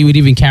thing. He said he would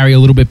even carry a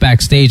little bit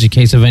backstage in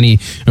case of any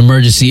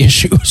emergency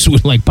issues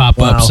would like pop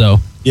up. So.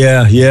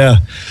 Yeah.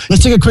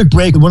 Let's take a quick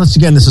break. Once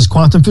again, this is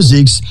Quantum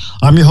Physiques.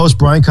 I'm your host,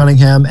 Brian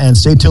Cunningham, and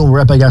stay tuned. We're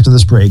right back after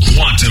this break.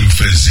 Quantum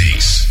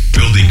Physiques,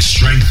 building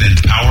strength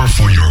and power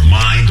for your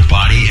mind,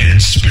 body,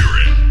 and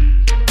spirit.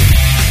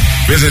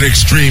 Visit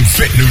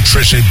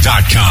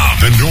ExtremeFitNutrition.com,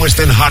 the newest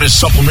and hottest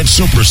supplement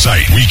super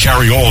site. We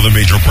carry all the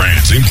major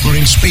brands,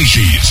 including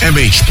Species,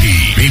 MHP,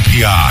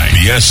 BPI,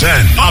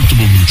 BSN,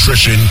 Optimal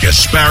Nutrition,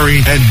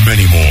 Gaspari, and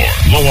many more.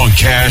 Low on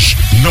cash?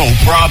 No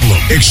problem.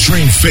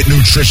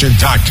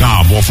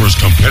 ExtremeFitNutrition.com offers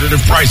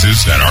competitive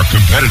prices that our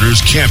competitors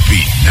can't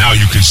beat. Now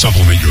you can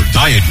supplement your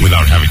diet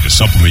without having to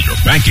supplement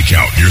your bank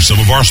account. Here's some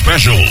of our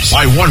specials.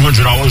 Buy $100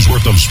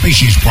 worth of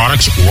Species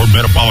products or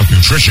Metabolic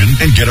Nutrition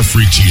and get a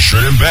free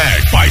t-shirt and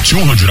bag. Buy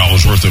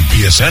 $200 worth of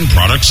BSN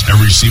products and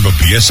receive a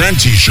BSN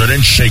t-shirt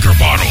and shaker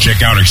bottle.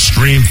 Check out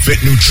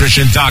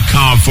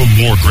ExtremeFitNutrition.com for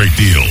more great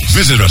deals.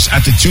 Visit us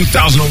at the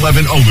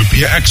 2011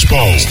 Olympia Expo.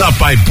 Stop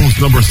by booth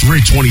number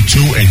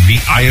 322 and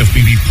meet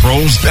IFBB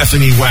pros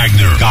Bethany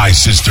Wagner, Guy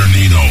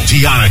Cisternino,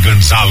 Tiana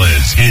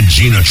Gonzalez, and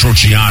Gina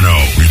Trociano.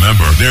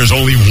 Remember, there's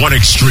only one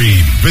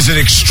Extreme.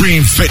 Visit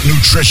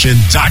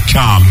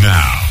ExtremeFitNutrition.com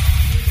now.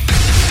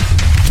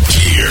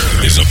 Gear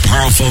is a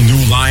powerful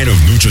new line of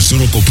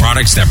nutraceutical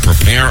products that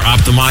prepare,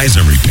 optimize,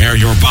 and repair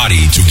your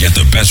body to get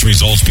the best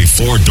results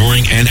before,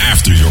 during, and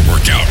after your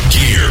workout.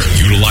 Gear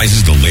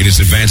utilizes the latest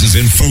advances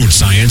in food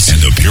science and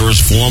the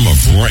purest form of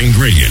raw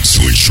ingredients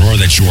to ensure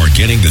that you are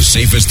getting the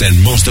safest and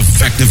most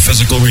effective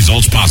physical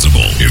results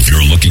possible. If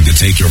you're looking to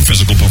take your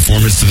physical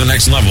performance to the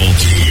next level,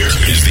 Gear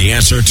is the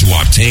answer to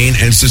obtain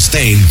and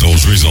sustain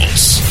those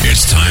results.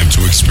 It's time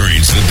to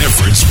experience the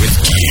difference with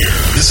Gear.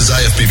 This is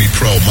IFBB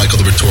Pro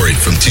Michael Liberatore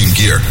from Team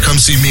Gear. Come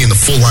see me in the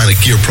full line of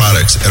Gear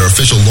products at our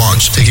official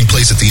launch taking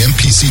place at the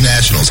MPC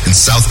Nationals in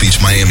South Beach,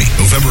 Miami,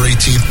 November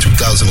 18th,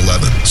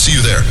 2011. See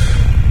you there.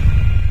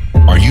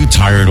 Are you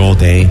tired all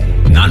day,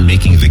 not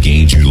making the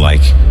gains you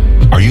like?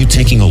 Are you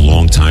taking a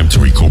long time to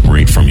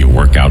recuperate from your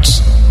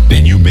workouts?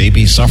 Then you may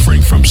be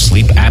suffering from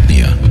sleep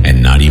apnea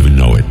and not even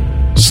know it.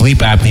 Sleep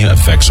apnea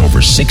affects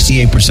over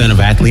 68% of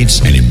athletes,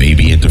 and it may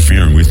be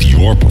interfering with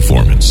your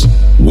performance.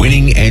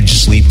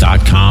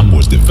 WinningEdgeSleep.com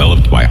was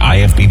developed by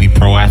IFBB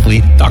pro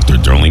athlete Dr.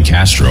 Derling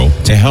Castro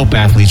to help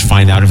athletes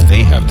find out if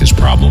they have this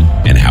problem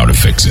and how to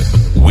fix it.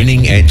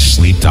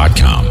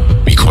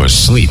 WinningEdgeSleep.com, because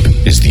sleep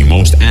is the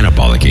most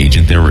anabolic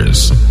agent there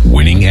is.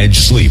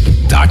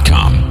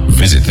 WinningEdgeSleep.com.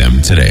 Visit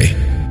them today.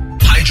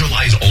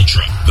 Hydrolyze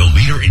Ultra, the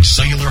leader in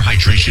cellular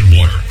hydration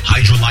water.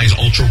 Hydrolyze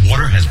Ultra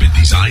water has been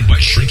designed by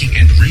shrinking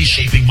and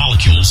reshaping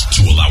molecules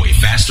to allow a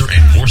faster and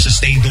more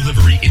sustained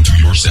delivery into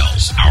your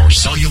cells. Our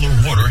cellular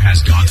water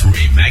has gone through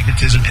a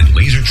magnetism and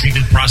laser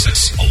treatment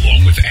process,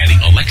 along with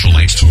adding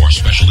electrolytes to our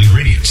special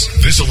ingredients.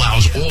 This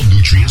allows all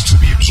nutrients to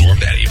be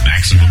absorbed at a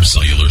maximum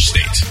cellular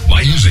state.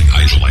 By using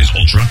Hydrolyze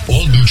Ultra,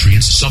 all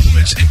nutrients,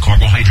 supplements, and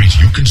carbohydrates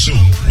you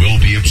consume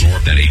will be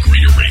absorbed at a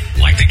greater rate.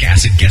 Lactic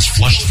acid gets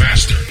flushed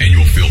faster, and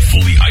you'll feel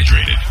fully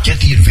hydrated.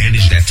 Get the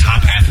advantage that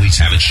top athletes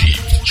have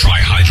achieved. Try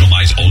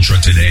Hydrolyze Ultra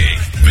today.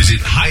 Visit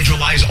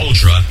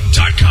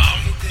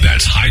HydrolyzeUltra.com.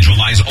 That's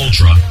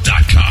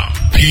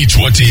HydrolyzeUltra.com.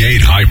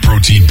 P28 High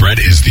Protein Bread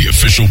is the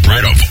official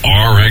bread of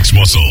RX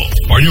Muscle.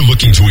 Are you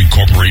looking to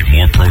incorporate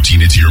more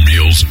protein into your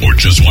meals or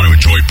just want to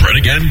enjoy bread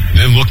again?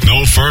 Then look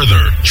no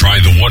further.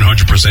 Try the 100%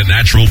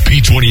 natural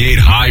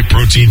P28 High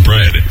Protein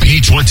Bread.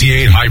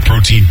 P28 High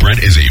Protein Bread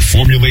is a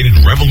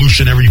formulated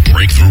revolutionary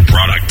breakthrough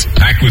product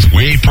packed with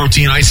whey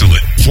protein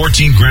isolate,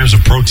 14 grams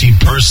of protein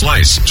per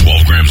slice,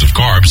 12 grams of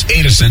carbs,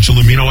 8 essential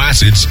amino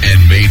acids,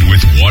 and made with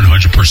 100%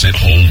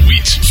 whole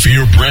wheat.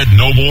 Fear bread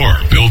no more.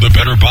 Build a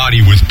better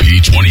body with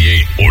P28.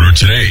 Order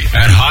today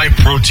at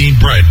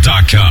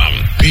highproteinbread.com.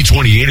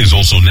 P28 is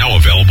also now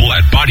available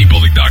at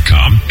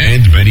bodybuilding.com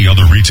and many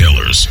other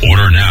retailers.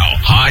 Order now.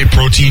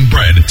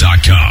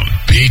 highproteinbread.com.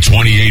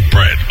 P28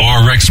 bread.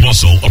 RX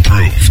Muscle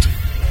approved.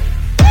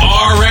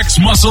 RX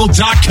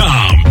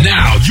rxmuscle.com.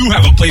 Now you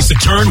have a place to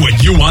turn when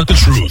you want the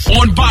truth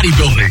on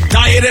bodybuilding,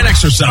 diet, and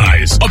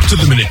exercise,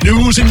 up-to-the-minute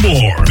news, and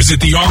more. Visit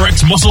the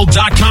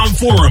rxmuscle.com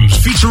forums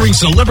featuring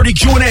celebrity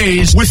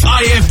Q&As with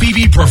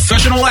IFBB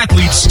professional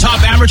athletes, top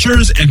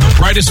amateurs, and the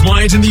brightest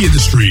minds in the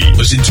industry.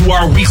 Listen to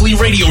our weekly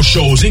radio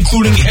shows,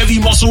 including Heavy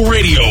Muscle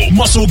Radio,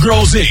 Muscle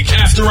Girls Inc.,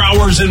 After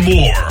Hours, and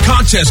more.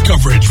 Contest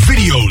coverage,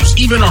 videos,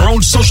 even our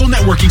own social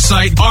networking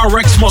site,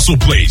 RX Muscle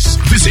Place.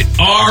 Visit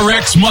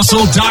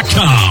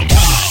rxmuscle.com.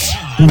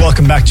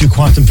 Welcome back to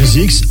Quantum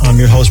Physiques. I'm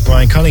your host,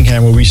 Brian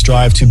Cunningham, where we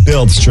strive to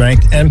build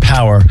strength and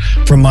power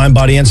for mind,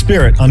 body, and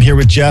spirit. I'm here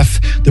with Jeff,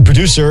 the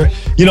producer.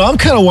 You know, I'm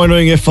kind of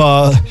wondering if,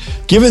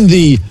 given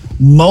the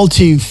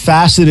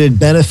multifaceted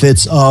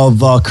benefits of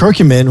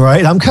curcumin,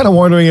 right? I'm kind of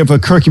wondering if a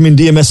curcumin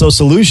DMSO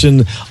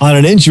solution on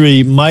an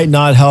injury might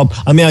not help.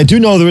 I mean, I do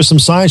know there is some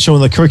science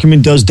showing that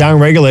curcumin does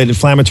downregulate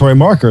inflammatory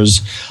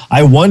markers.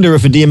 I wonder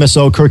if a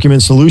DMSO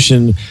curcumin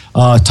solution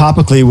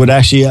topically would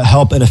actually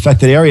help an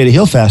affected area to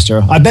heal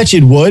faster. I bet you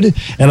it would.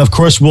 And of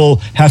course, we'll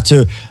have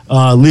to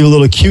leave a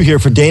little cue here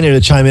for Dana to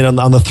chime in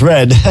on the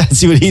thread and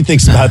see what he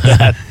thinks about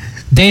that.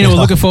 Dana, we're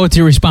looking forward to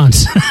your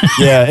response.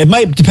 Yeah, it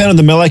might depend on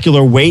the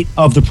molecular weight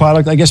of the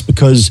product, I guess,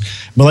 because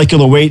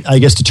molecular weight, I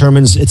guess,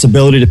 determines its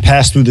ability to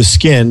pass through the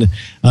skin.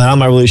 I'm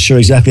not really sure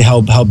exactly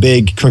how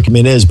big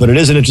curcumin is, but it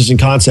is an interesting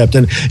concept.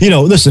 And, you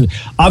know, listen,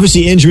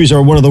 obviously injuries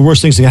are one of the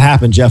worst things that can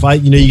happen, Jeff.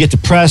 You get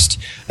depressed,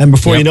 and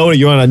before you know it,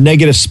 you're on a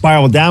negative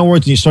spiral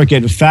downwards, and you start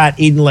getting fat,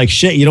 eating like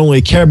shit. You don't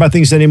really care about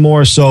things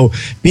anymore. So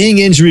being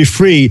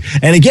injury-free,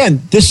 and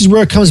again, this is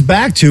where it comes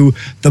back to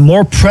the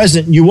more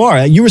present you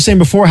are. You were saying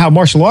before how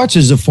martial arts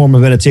is a form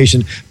of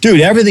meditation.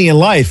 Dude, everything in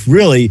life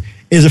really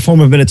is a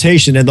form of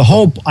meditation. And the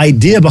whole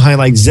idea behind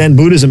like Zen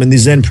Buddhism and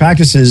these Zen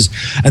practices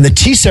and the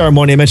tea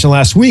ceremony I mentioned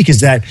last week is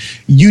that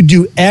you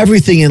do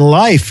everything in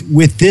life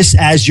with this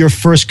as your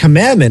first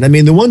commandment. I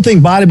mean, the one thing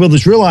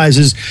bodybuilders realize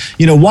is,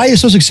 you know, why you're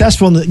so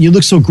successful and you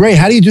look so great.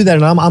 How do you do that?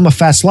 And I'm a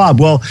fat slob.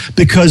 Well,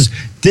 because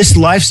this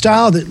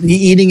lifestyle,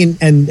 eating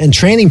and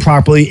training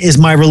properly is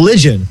my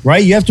religion,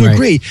 right? You have to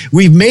agree.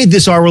 We've made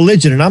this our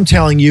religion. And I'm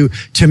telling you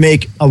to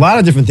make a lot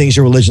of different things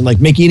your religion, like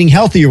make eating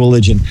healthy your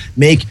religion,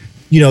 make,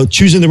 you know,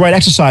 choosing the right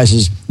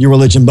exercises your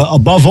religion. But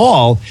above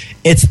all,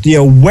 it's the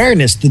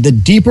awareness, the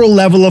deeper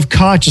level of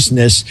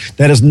consciousness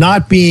that is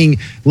not being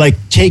like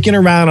taken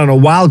around on a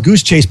wild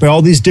goose chase by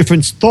all these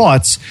different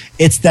thoughts.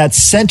 It's that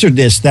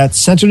centeredness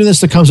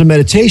that comes with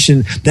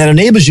meditation that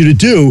enables you to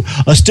do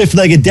a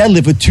stiff-legged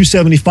deadlift with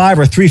 275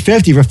 or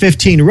 350 for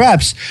 15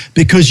 reps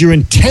because you're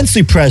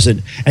intensely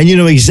present and you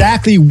know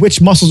exactly which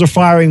muscles are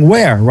firing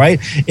where, right?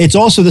 It's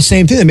also the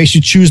same thing that makes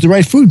you choose the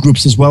right food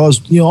groups as well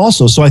as, you know,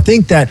 also. So I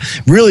think that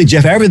really,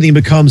 Jeff, everything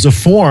becomes a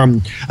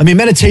form. I mean,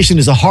 meditation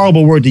is a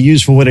horrible word to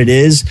use for what it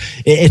is.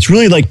 It's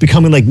really like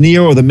becoming like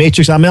Neo or the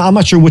Matrix. I mean, I'm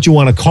not sure what you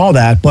want to call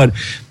that, but,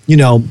 you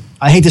know,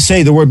 I hate to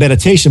say the word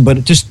meditation,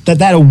 but just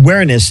that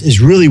awareness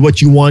is really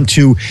what you want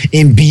to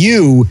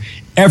imbue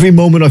every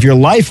moment of your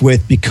life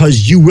with,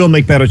 because you will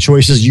make better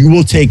choices. You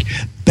will take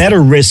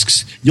better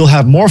risks. You'll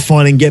have more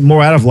fun and get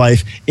more out of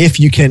life if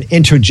you can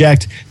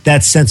interject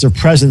that sense of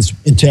presence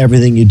into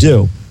everything you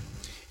do.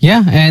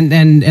 Yeah,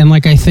 and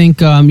like I think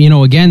you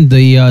know, again,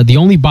 the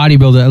only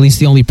bodybuilder, at least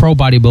the only pro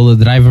bodybuilder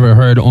that I've ever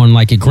heard on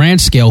like a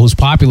grand scale who's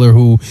popular,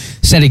 who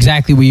said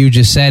exactly what you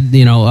just said,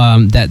 you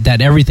know,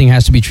 that everything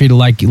has to be treated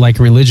like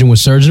religion,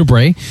 was Serge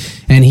Nubret,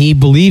 and he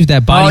believed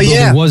that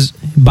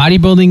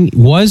bodybuilding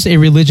was a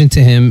religion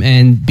to him,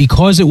 and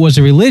because it was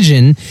a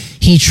religion,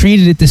 he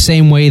treated it the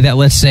same way that,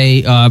 let's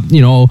say,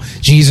 you know,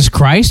 Jesus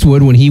Christ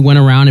would when he went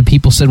around and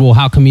people said, well,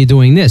 how come you're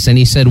doing this? And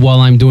he said, well,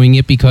 I'm doing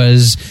it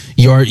because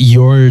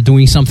you're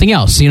doing something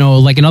else. You know,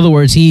 like in other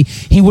words, he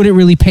wouldn't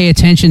really pay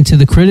attention to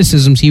the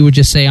criticisms. He would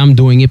just say, I'm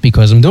doing it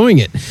because I'm doing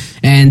it.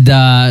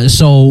 And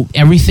so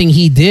everything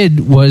he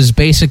did was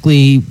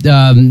basically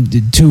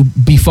to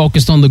be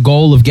focused on the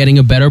goal of getting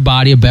a better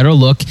body, a better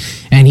look.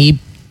 And he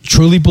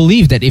truly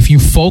believe that if you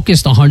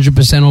focused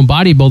 100% on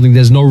bodybuilding,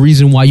 there's no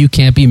reason why you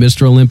can't be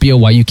Mr. Olympia,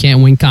 why you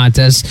can't win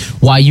contests,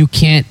 why you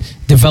can't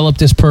develop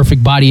this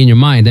perfect body in your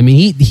mind. I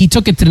mean, he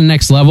took it to the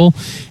next level,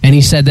 and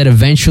he said that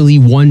eventually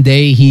one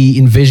day he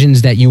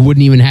envisions that you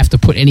wouldn't even have to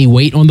put any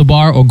weight on the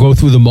bar or go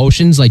through the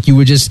motions. Like you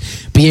would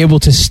just be able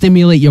to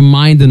stimulate your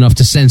mind enough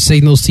to send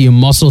signals to your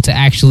muscle to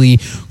actually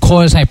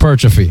cause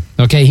hypertrophy.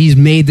 Okay, he's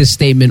made this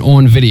statement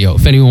on video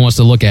if anyone wants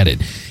to look at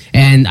it.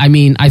 And I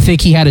mean, I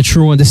think he had a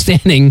true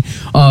understanding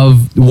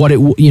of what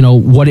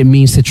it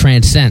means to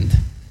transcend.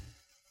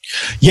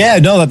 Yeah,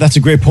 no, that's a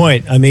great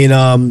point. I mean,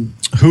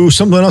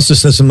 someone else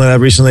just said something like that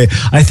recently.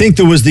 I think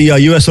there was the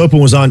U.S. Open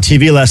was on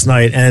TV last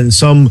night, and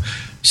some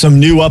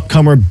new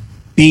upcomer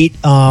beat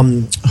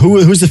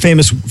who's the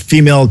famous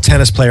female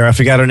tennis player? I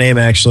forgot her name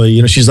actually.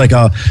 You know, she's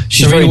Serena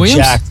very Williams?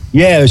 jacked.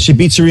 Yeah, she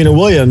beat Serena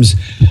Williams,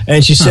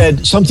 and she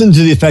said something to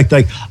the effect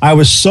like, "I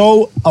was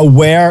so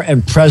aware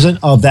and present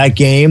of that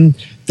game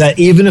that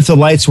even if the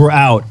lights were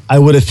out, I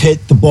would have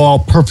hit the ball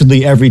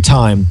perfectly every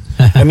time.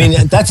 I mean,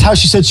 that's how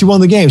she said she won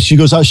the game. She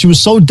goes, she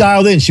was so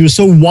dialed in. She was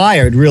so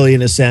wired, really,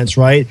 in a sense,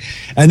 right?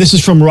 And this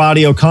is from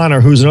Roddy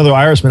O'Connor, who's another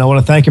Irishman. I want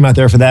to thank him out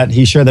there for that.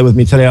 He shared that with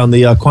me today on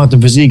the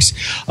Quantum Physiques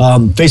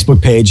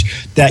Facebook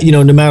page, that,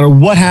 no matter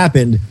what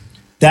happened,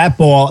 that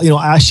ball,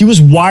 she was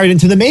wired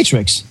into the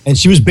matrix, and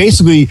she was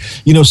basically,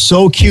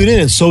 so cued in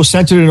and so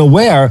centered and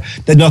aware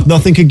that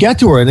nothing could get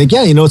to her. And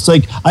again, it's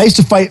like I used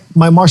to fight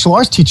my martial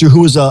arts teacher,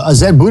 who was a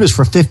Zen Buddhist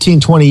for 15,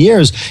 20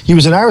 years. He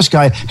was an Irish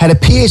guy, had a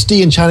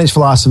PhD in Chinese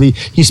philosophy.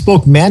 He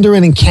spoke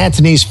Mandarin and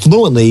Cantonese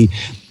fluently.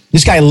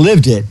 This guy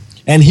lived it,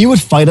 and he would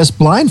fight us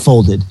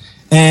blindfolded.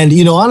 And,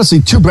 honestly,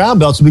 2 brown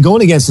belts would be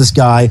going against this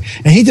guy,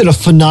 and he did a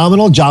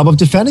phenomenal job of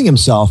defending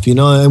himself,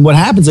 And what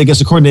happens, I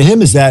guess, according to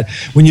him, is that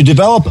when you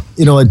develop,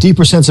 a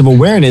deeper sense of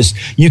awareness,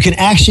 you can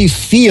actually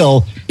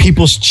feel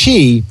people's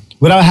chi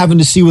without having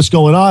to see what's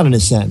going on, in a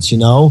sense,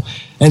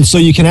 And so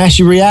you can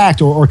actually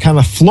react or kind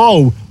of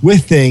flow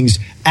with things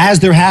as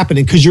they're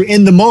happening, because you're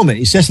in the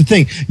moment. That's the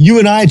thing. You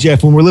and I,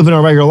 Jeff, when we're living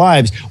our regular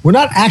lives, we're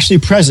not actually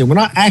present. We're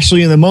not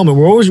actually in the moment.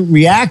 We're always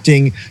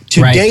reacting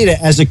to data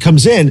as it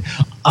comes in,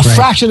 a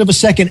fraction of a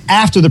second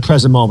after the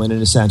present moment,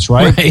 in a sense,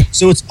 right?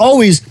 So it's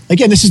always,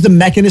 again, this is the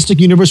mechanistic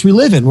universe we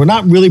live in. We're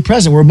not really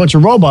present. We're a bunch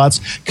of robots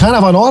kind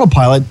of on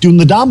autopilot doing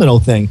the domino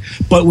thing.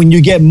 But when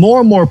you get more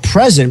and more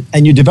present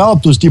and you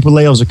develop those deeper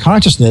layers of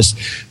consciousness,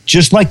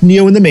 just like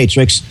Neo in the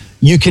Matrix,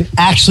 you can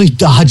actually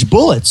dodge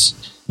bullets.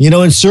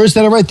 And Sir's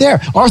that are right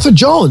there. Arthur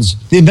Jones,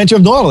 the inventor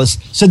of Nautilus,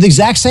 said the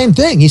exact same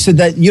thing. He said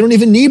that you don't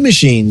even need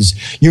machines.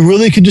 You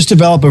really could just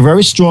develop a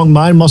very strong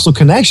mind-muscle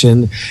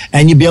connection,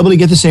 and you'd be able to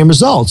get the same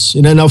results.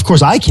 Now, of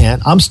course, I can't.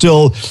 I'm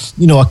still,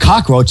 a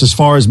cockroach as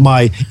far as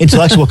my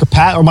intellectual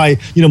capacity or my,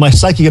 my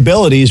psychic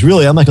abilities.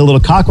 Really, I'm like a little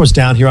cockroach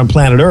down here on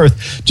planet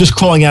Earth, just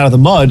crawling out of the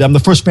mud. I'm the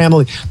first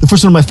one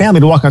in my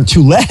family to walk on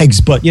 2 legs.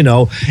 But,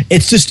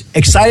 it's just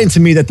exciting to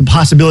me that the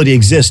possibility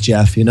exists,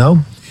 Jeff,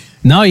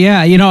 No, yeah,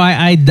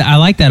 I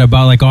like that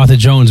about like Arthur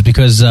Jones,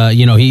 because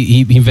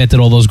he invented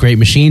all those great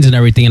machines and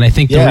everything, and I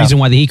think the reason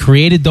why he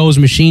created those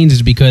machines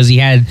is because he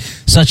had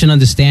such an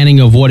understanding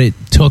of what it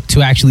took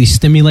to actually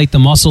stimulate the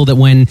muscle, that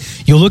when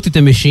you looked at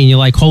the machine, you're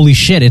like, holy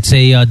shit, it's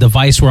a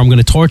device where I'm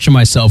going to torture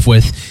myself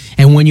with.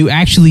 And when you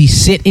actually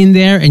sit in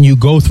there and you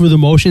go through the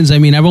motions, I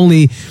mean, I've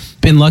only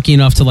been lucky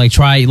enough to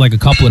try a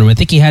couple of them. I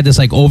think he had this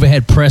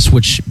overhead press,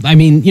 which, I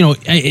mean,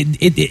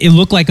 it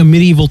looked like a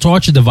medieval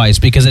torture device,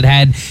 because it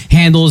had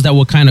handles that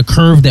were kind of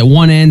curved at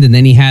one end, and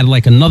then he had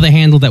another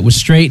handle that was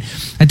straight.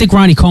 I think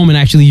Ronnie Coleman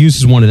actually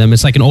uses one of them.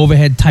 It's like an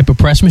overhead type of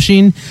press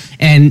machine,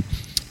 and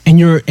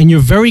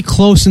you're very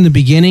close in the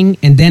beginning,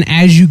 and then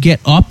as you get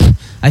up,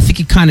 I think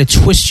it kind of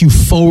twists you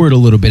forward a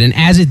little bit, and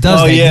as it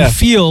does you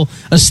feel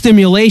a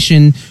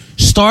stimulation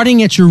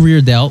starting at your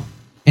rear delt.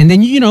 And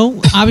then,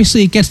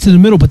 obviously it gets to the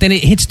middle, but then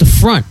it hits the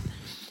front.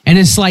 And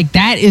it's like,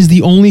 that is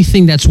the only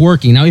thing that's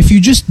working. Now, if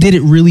you just did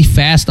it really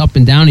fast up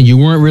and down, and you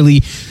weren't really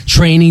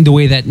training the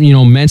way that,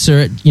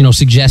 Mensa,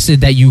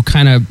 suggested, that you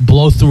kind of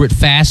blow through it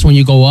fast when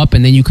you go up,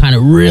 and then you kind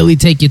of really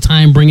take your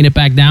time bringing it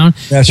back down.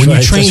 When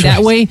you train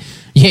that way,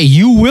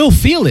 you will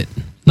feel it.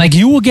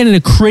 You will get in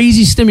a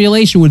crazy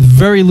stimulation with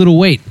very little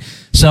weight.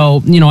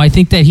 So, I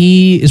think that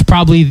he is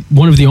probably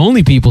one of the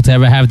only people to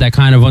ever have that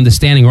kind of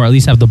understanding, or at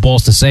least have the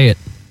balls to say it.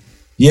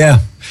 Yeah.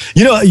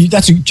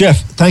 Jeff,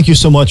 thank you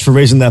so much for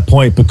raising that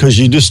point, because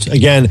you just,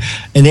 again,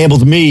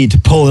 enabled me to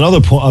pull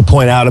another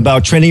point out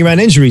about training around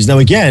injuries. Now,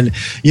 again,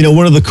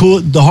 one of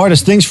the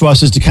hardest things for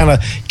us is to kind of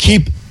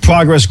keep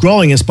progress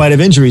growing in spite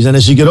of injuries. And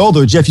as you get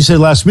older, Jeff, you said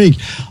last week,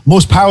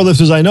 most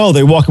powerlifters I know,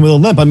 they're walking with a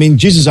limp. I mean,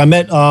 Jesus, I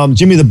met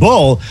Jimmy the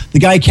Bull. The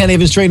guy can't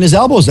even straighten his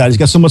elbows out. He's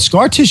got so much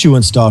scar tissue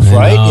and stuff,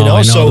 right?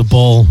 I know the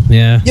Bull,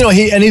 yeah.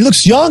 He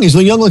looks young. He's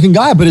a young-looking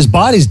guy, but his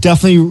body's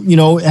definitely,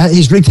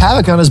 he's wreaked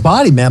havoc on his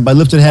body, man, by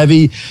lifting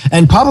heavy,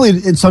 and probably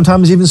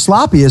sometimes even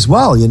sloppy as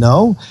well,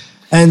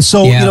 And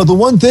so, the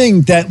one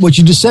thing that what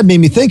you just said made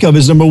me think of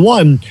is, number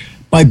one,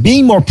 by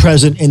being more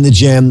present in the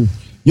gym,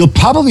 you'll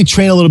probably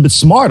train a little bit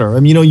smarter. I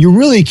mean, you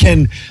really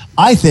can,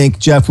 I think,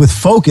 Jeff, with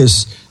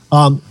focus,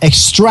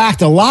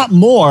 extract a lot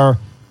more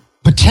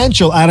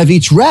potential out of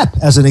each rep,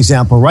 as an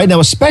example, right?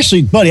 Now,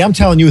 especially, buddy, I'm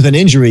telling you, with an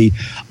injury,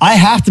 I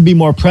have to be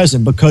more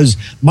present, because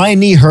my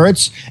knee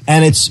hurts,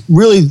 and it's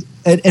really,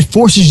 it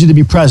forces you to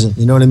be present,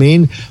 you know what I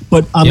mean?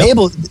 But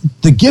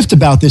the gift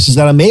about this is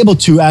that I'm able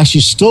to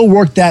actually still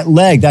work that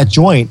leg, that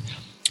joint,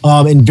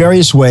 in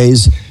various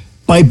ways,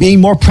 by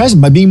being more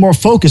present, by being more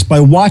focused,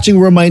 by watching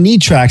where my knee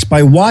tracks,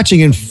 by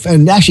watching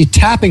and actually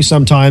tapping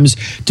sometimes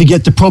to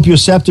get the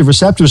proprioceptive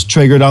receptors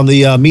triggered on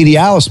the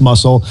medialis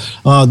muscle,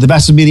 the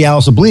vastus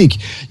medialis oblique,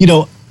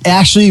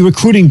 actually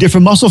recruiting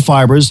different muscle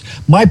fibers.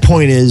 My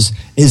point is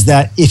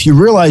that if you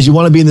realize you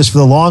want to be in this for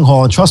the long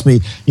haul, and trust me,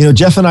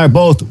 Jeff and I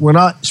we're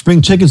not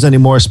spring chickens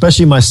anymore,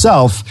 especially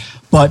myself.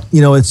 But,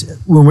 it's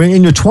when we're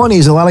in your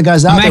 20s, a lot of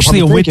guys out there. I'm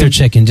actually a winter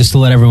chicken, just to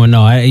let everyone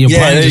know. You're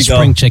probably a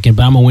spring chicken,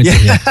 but I'm a winter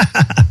chicken.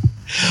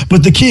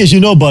 But the key is,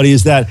 buddy,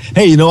 is that,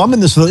 hey, I'm in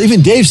this for,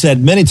 even Dave said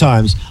many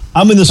times,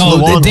 I'm in this for the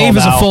long haul. Dave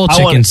is a fall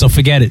chicken, so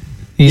forget it.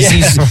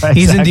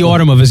 He's in the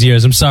autumn of his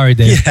years. I'm sorry,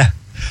 Dave. Yeah.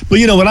 But,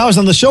 when I was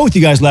on the show with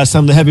you guys last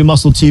time, the Heavy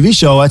Muscle TV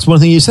show, that's one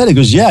thing you said. He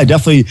goes, yeah, I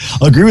definitely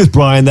agree with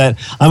Brian that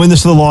I'm in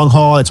this for the long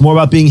haul. It's more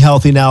about being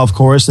healthy now, of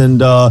course.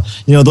 And,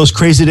 those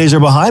crazy days are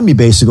behind me,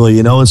 basically,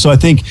 And so I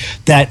think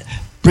that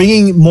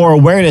bringing more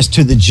awareness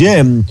to the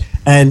gym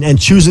and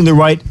choosing the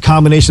right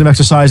combination of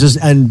exercises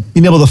and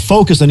being able to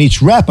focus on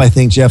each rep, I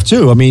think, Jeff,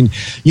 too. I mean,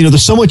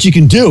 there's so much you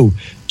can do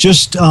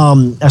just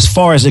as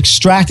far as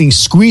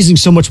squeezing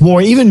so much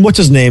more. Even, what's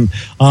his name?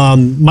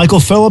 Michael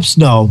Phillips?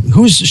 No.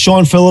 Who's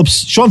Sean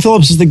Phillips? Sean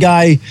Phillips is the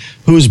guy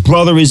whose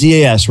brother is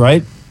EAS,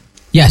 right?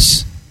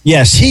 Yes.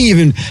 Yes, he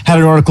even had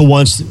an article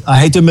once. I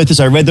hate to admit this.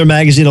 I read their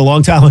magazine a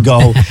long time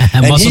ago.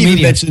 And Muscle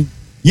Media.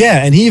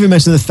 And he even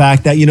mentioned the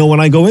fact that, when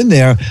I go in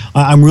there,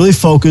 I'm really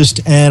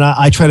focused and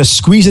I try to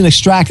squeeze and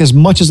extract as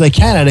much as I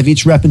can out of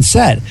each rep and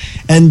set.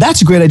 And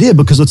that's a great idea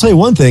because I'll tell you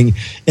one thing,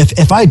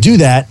 if I do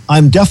that,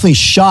 I'm definitely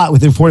shot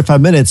within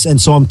 45 minutes. And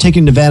so I'm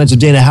taking advantage of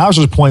Dana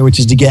Hauser's point, which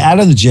is to get out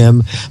of the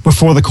gym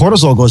before the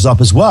cortisol goes up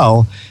as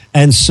well.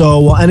 And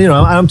so,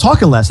 I'm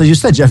talking less. As you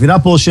said, Jeff, you're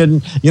not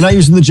bullshitting. You're not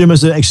using the gym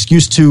as an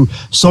excuse to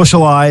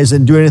socialize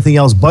and do anything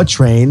else but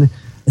train.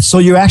 So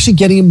you're actually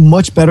getting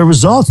much better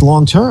results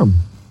long term.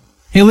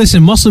 Hey,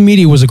 listen, Muscle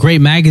Media was a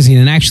great magazine,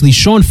 and actually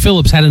Sean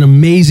Phillips had an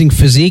amazing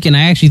physique, and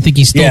I actually think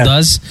he still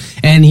does.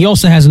 And he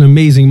also has an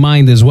amazing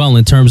mind as well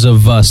in terms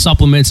of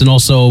supplements and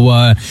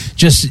also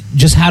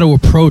just how to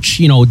approach,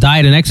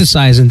 diet and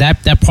exercise. And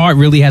that part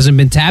really hasn't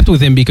been tapped with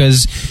him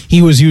because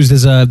he was used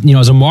as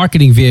a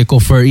marketing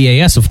vehicle for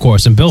EAS, of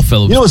course, and Bill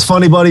Phillips. What's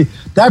funny, buddy?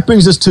 That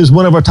brings us to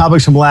one of our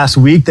topics from last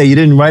week that you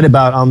didn't write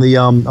about on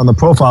the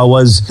profile,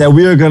 was that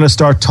we are going to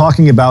start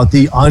talking about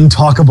the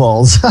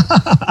untalkables.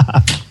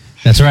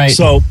 That's right.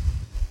 So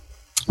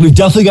we've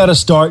definitely got to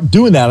start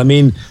doing that. I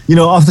mean,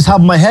 off the top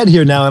of my head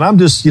here now, and I'm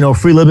just,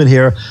 free living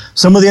here,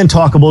 some of the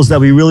untalkables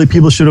that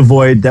people should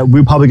avoid that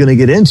we're probably going to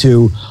get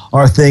into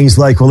are things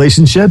like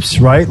relationships,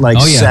 right? Like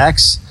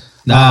sex.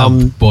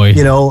 God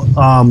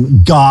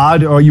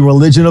or your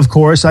religion, of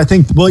course. I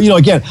think,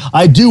 again,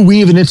 I do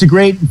weave and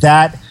integrate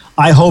that,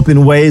 I hope,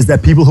 in ways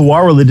that people who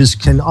are religious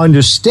can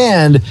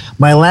understand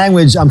my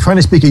language. I'm trying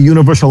to speak a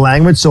universal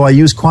language, so I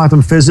use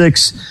quantum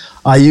physics.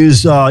 I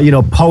use,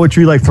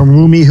 poetry like from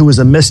Rumi, who was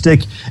a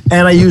mystic,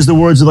 and I use the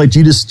words of like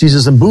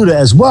Jesus and Buddha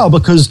as well,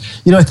 because,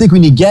 I think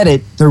when you get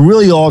it, they're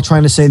really all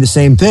trying to say the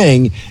same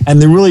thing,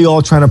 and they're really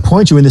all trying to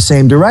point you in the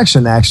same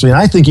direction, actually. And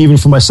I think even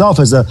for myself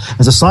as a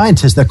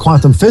scientist, that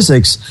quantum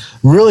physics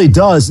really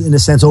does, in a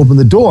sense, open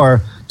the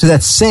door to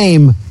that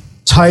same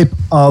type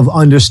of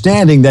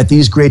understanding that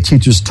these great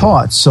teachers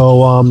taught.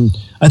 So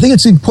I think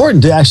it's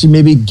important to actually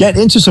maybe get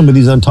into some of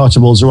these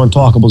untouchables or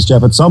untalkables,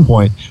 Jeff, at some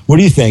point. What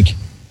do you think?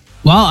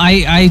 Well,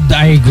 I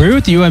agree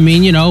with you. I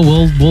mean,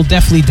 we'll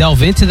definitely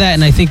delve into that,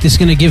 and I think this is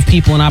going to give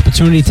people an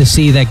opportunity to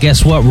see that,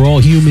 guess what, we're all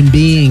human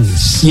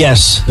beings.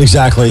 Yes,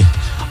 exactly.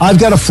 I've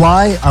got to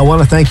fly. I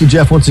want to thank you,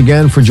 Jeff, once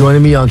again for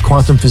joining me on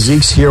Quantum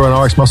Physiques here on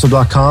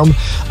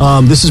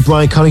rxmuscle.com. This is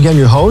Brian Cunningham,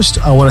 your host.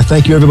 I want to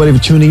thank you, everybody, for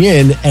tuning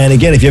in. And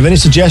again, if you have any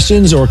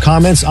suggestions or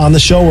comments on the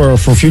show or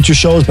for future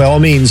shows, by all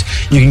means,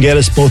 you can get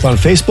us both on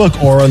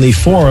Facebook or on the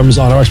forums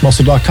on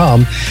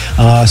rxmuscle.com.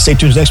 Stay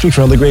tuned next week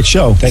for another great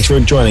show. Thanks for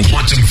joining.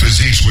 Quantum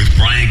Physiques with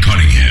Brian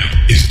Cunningham.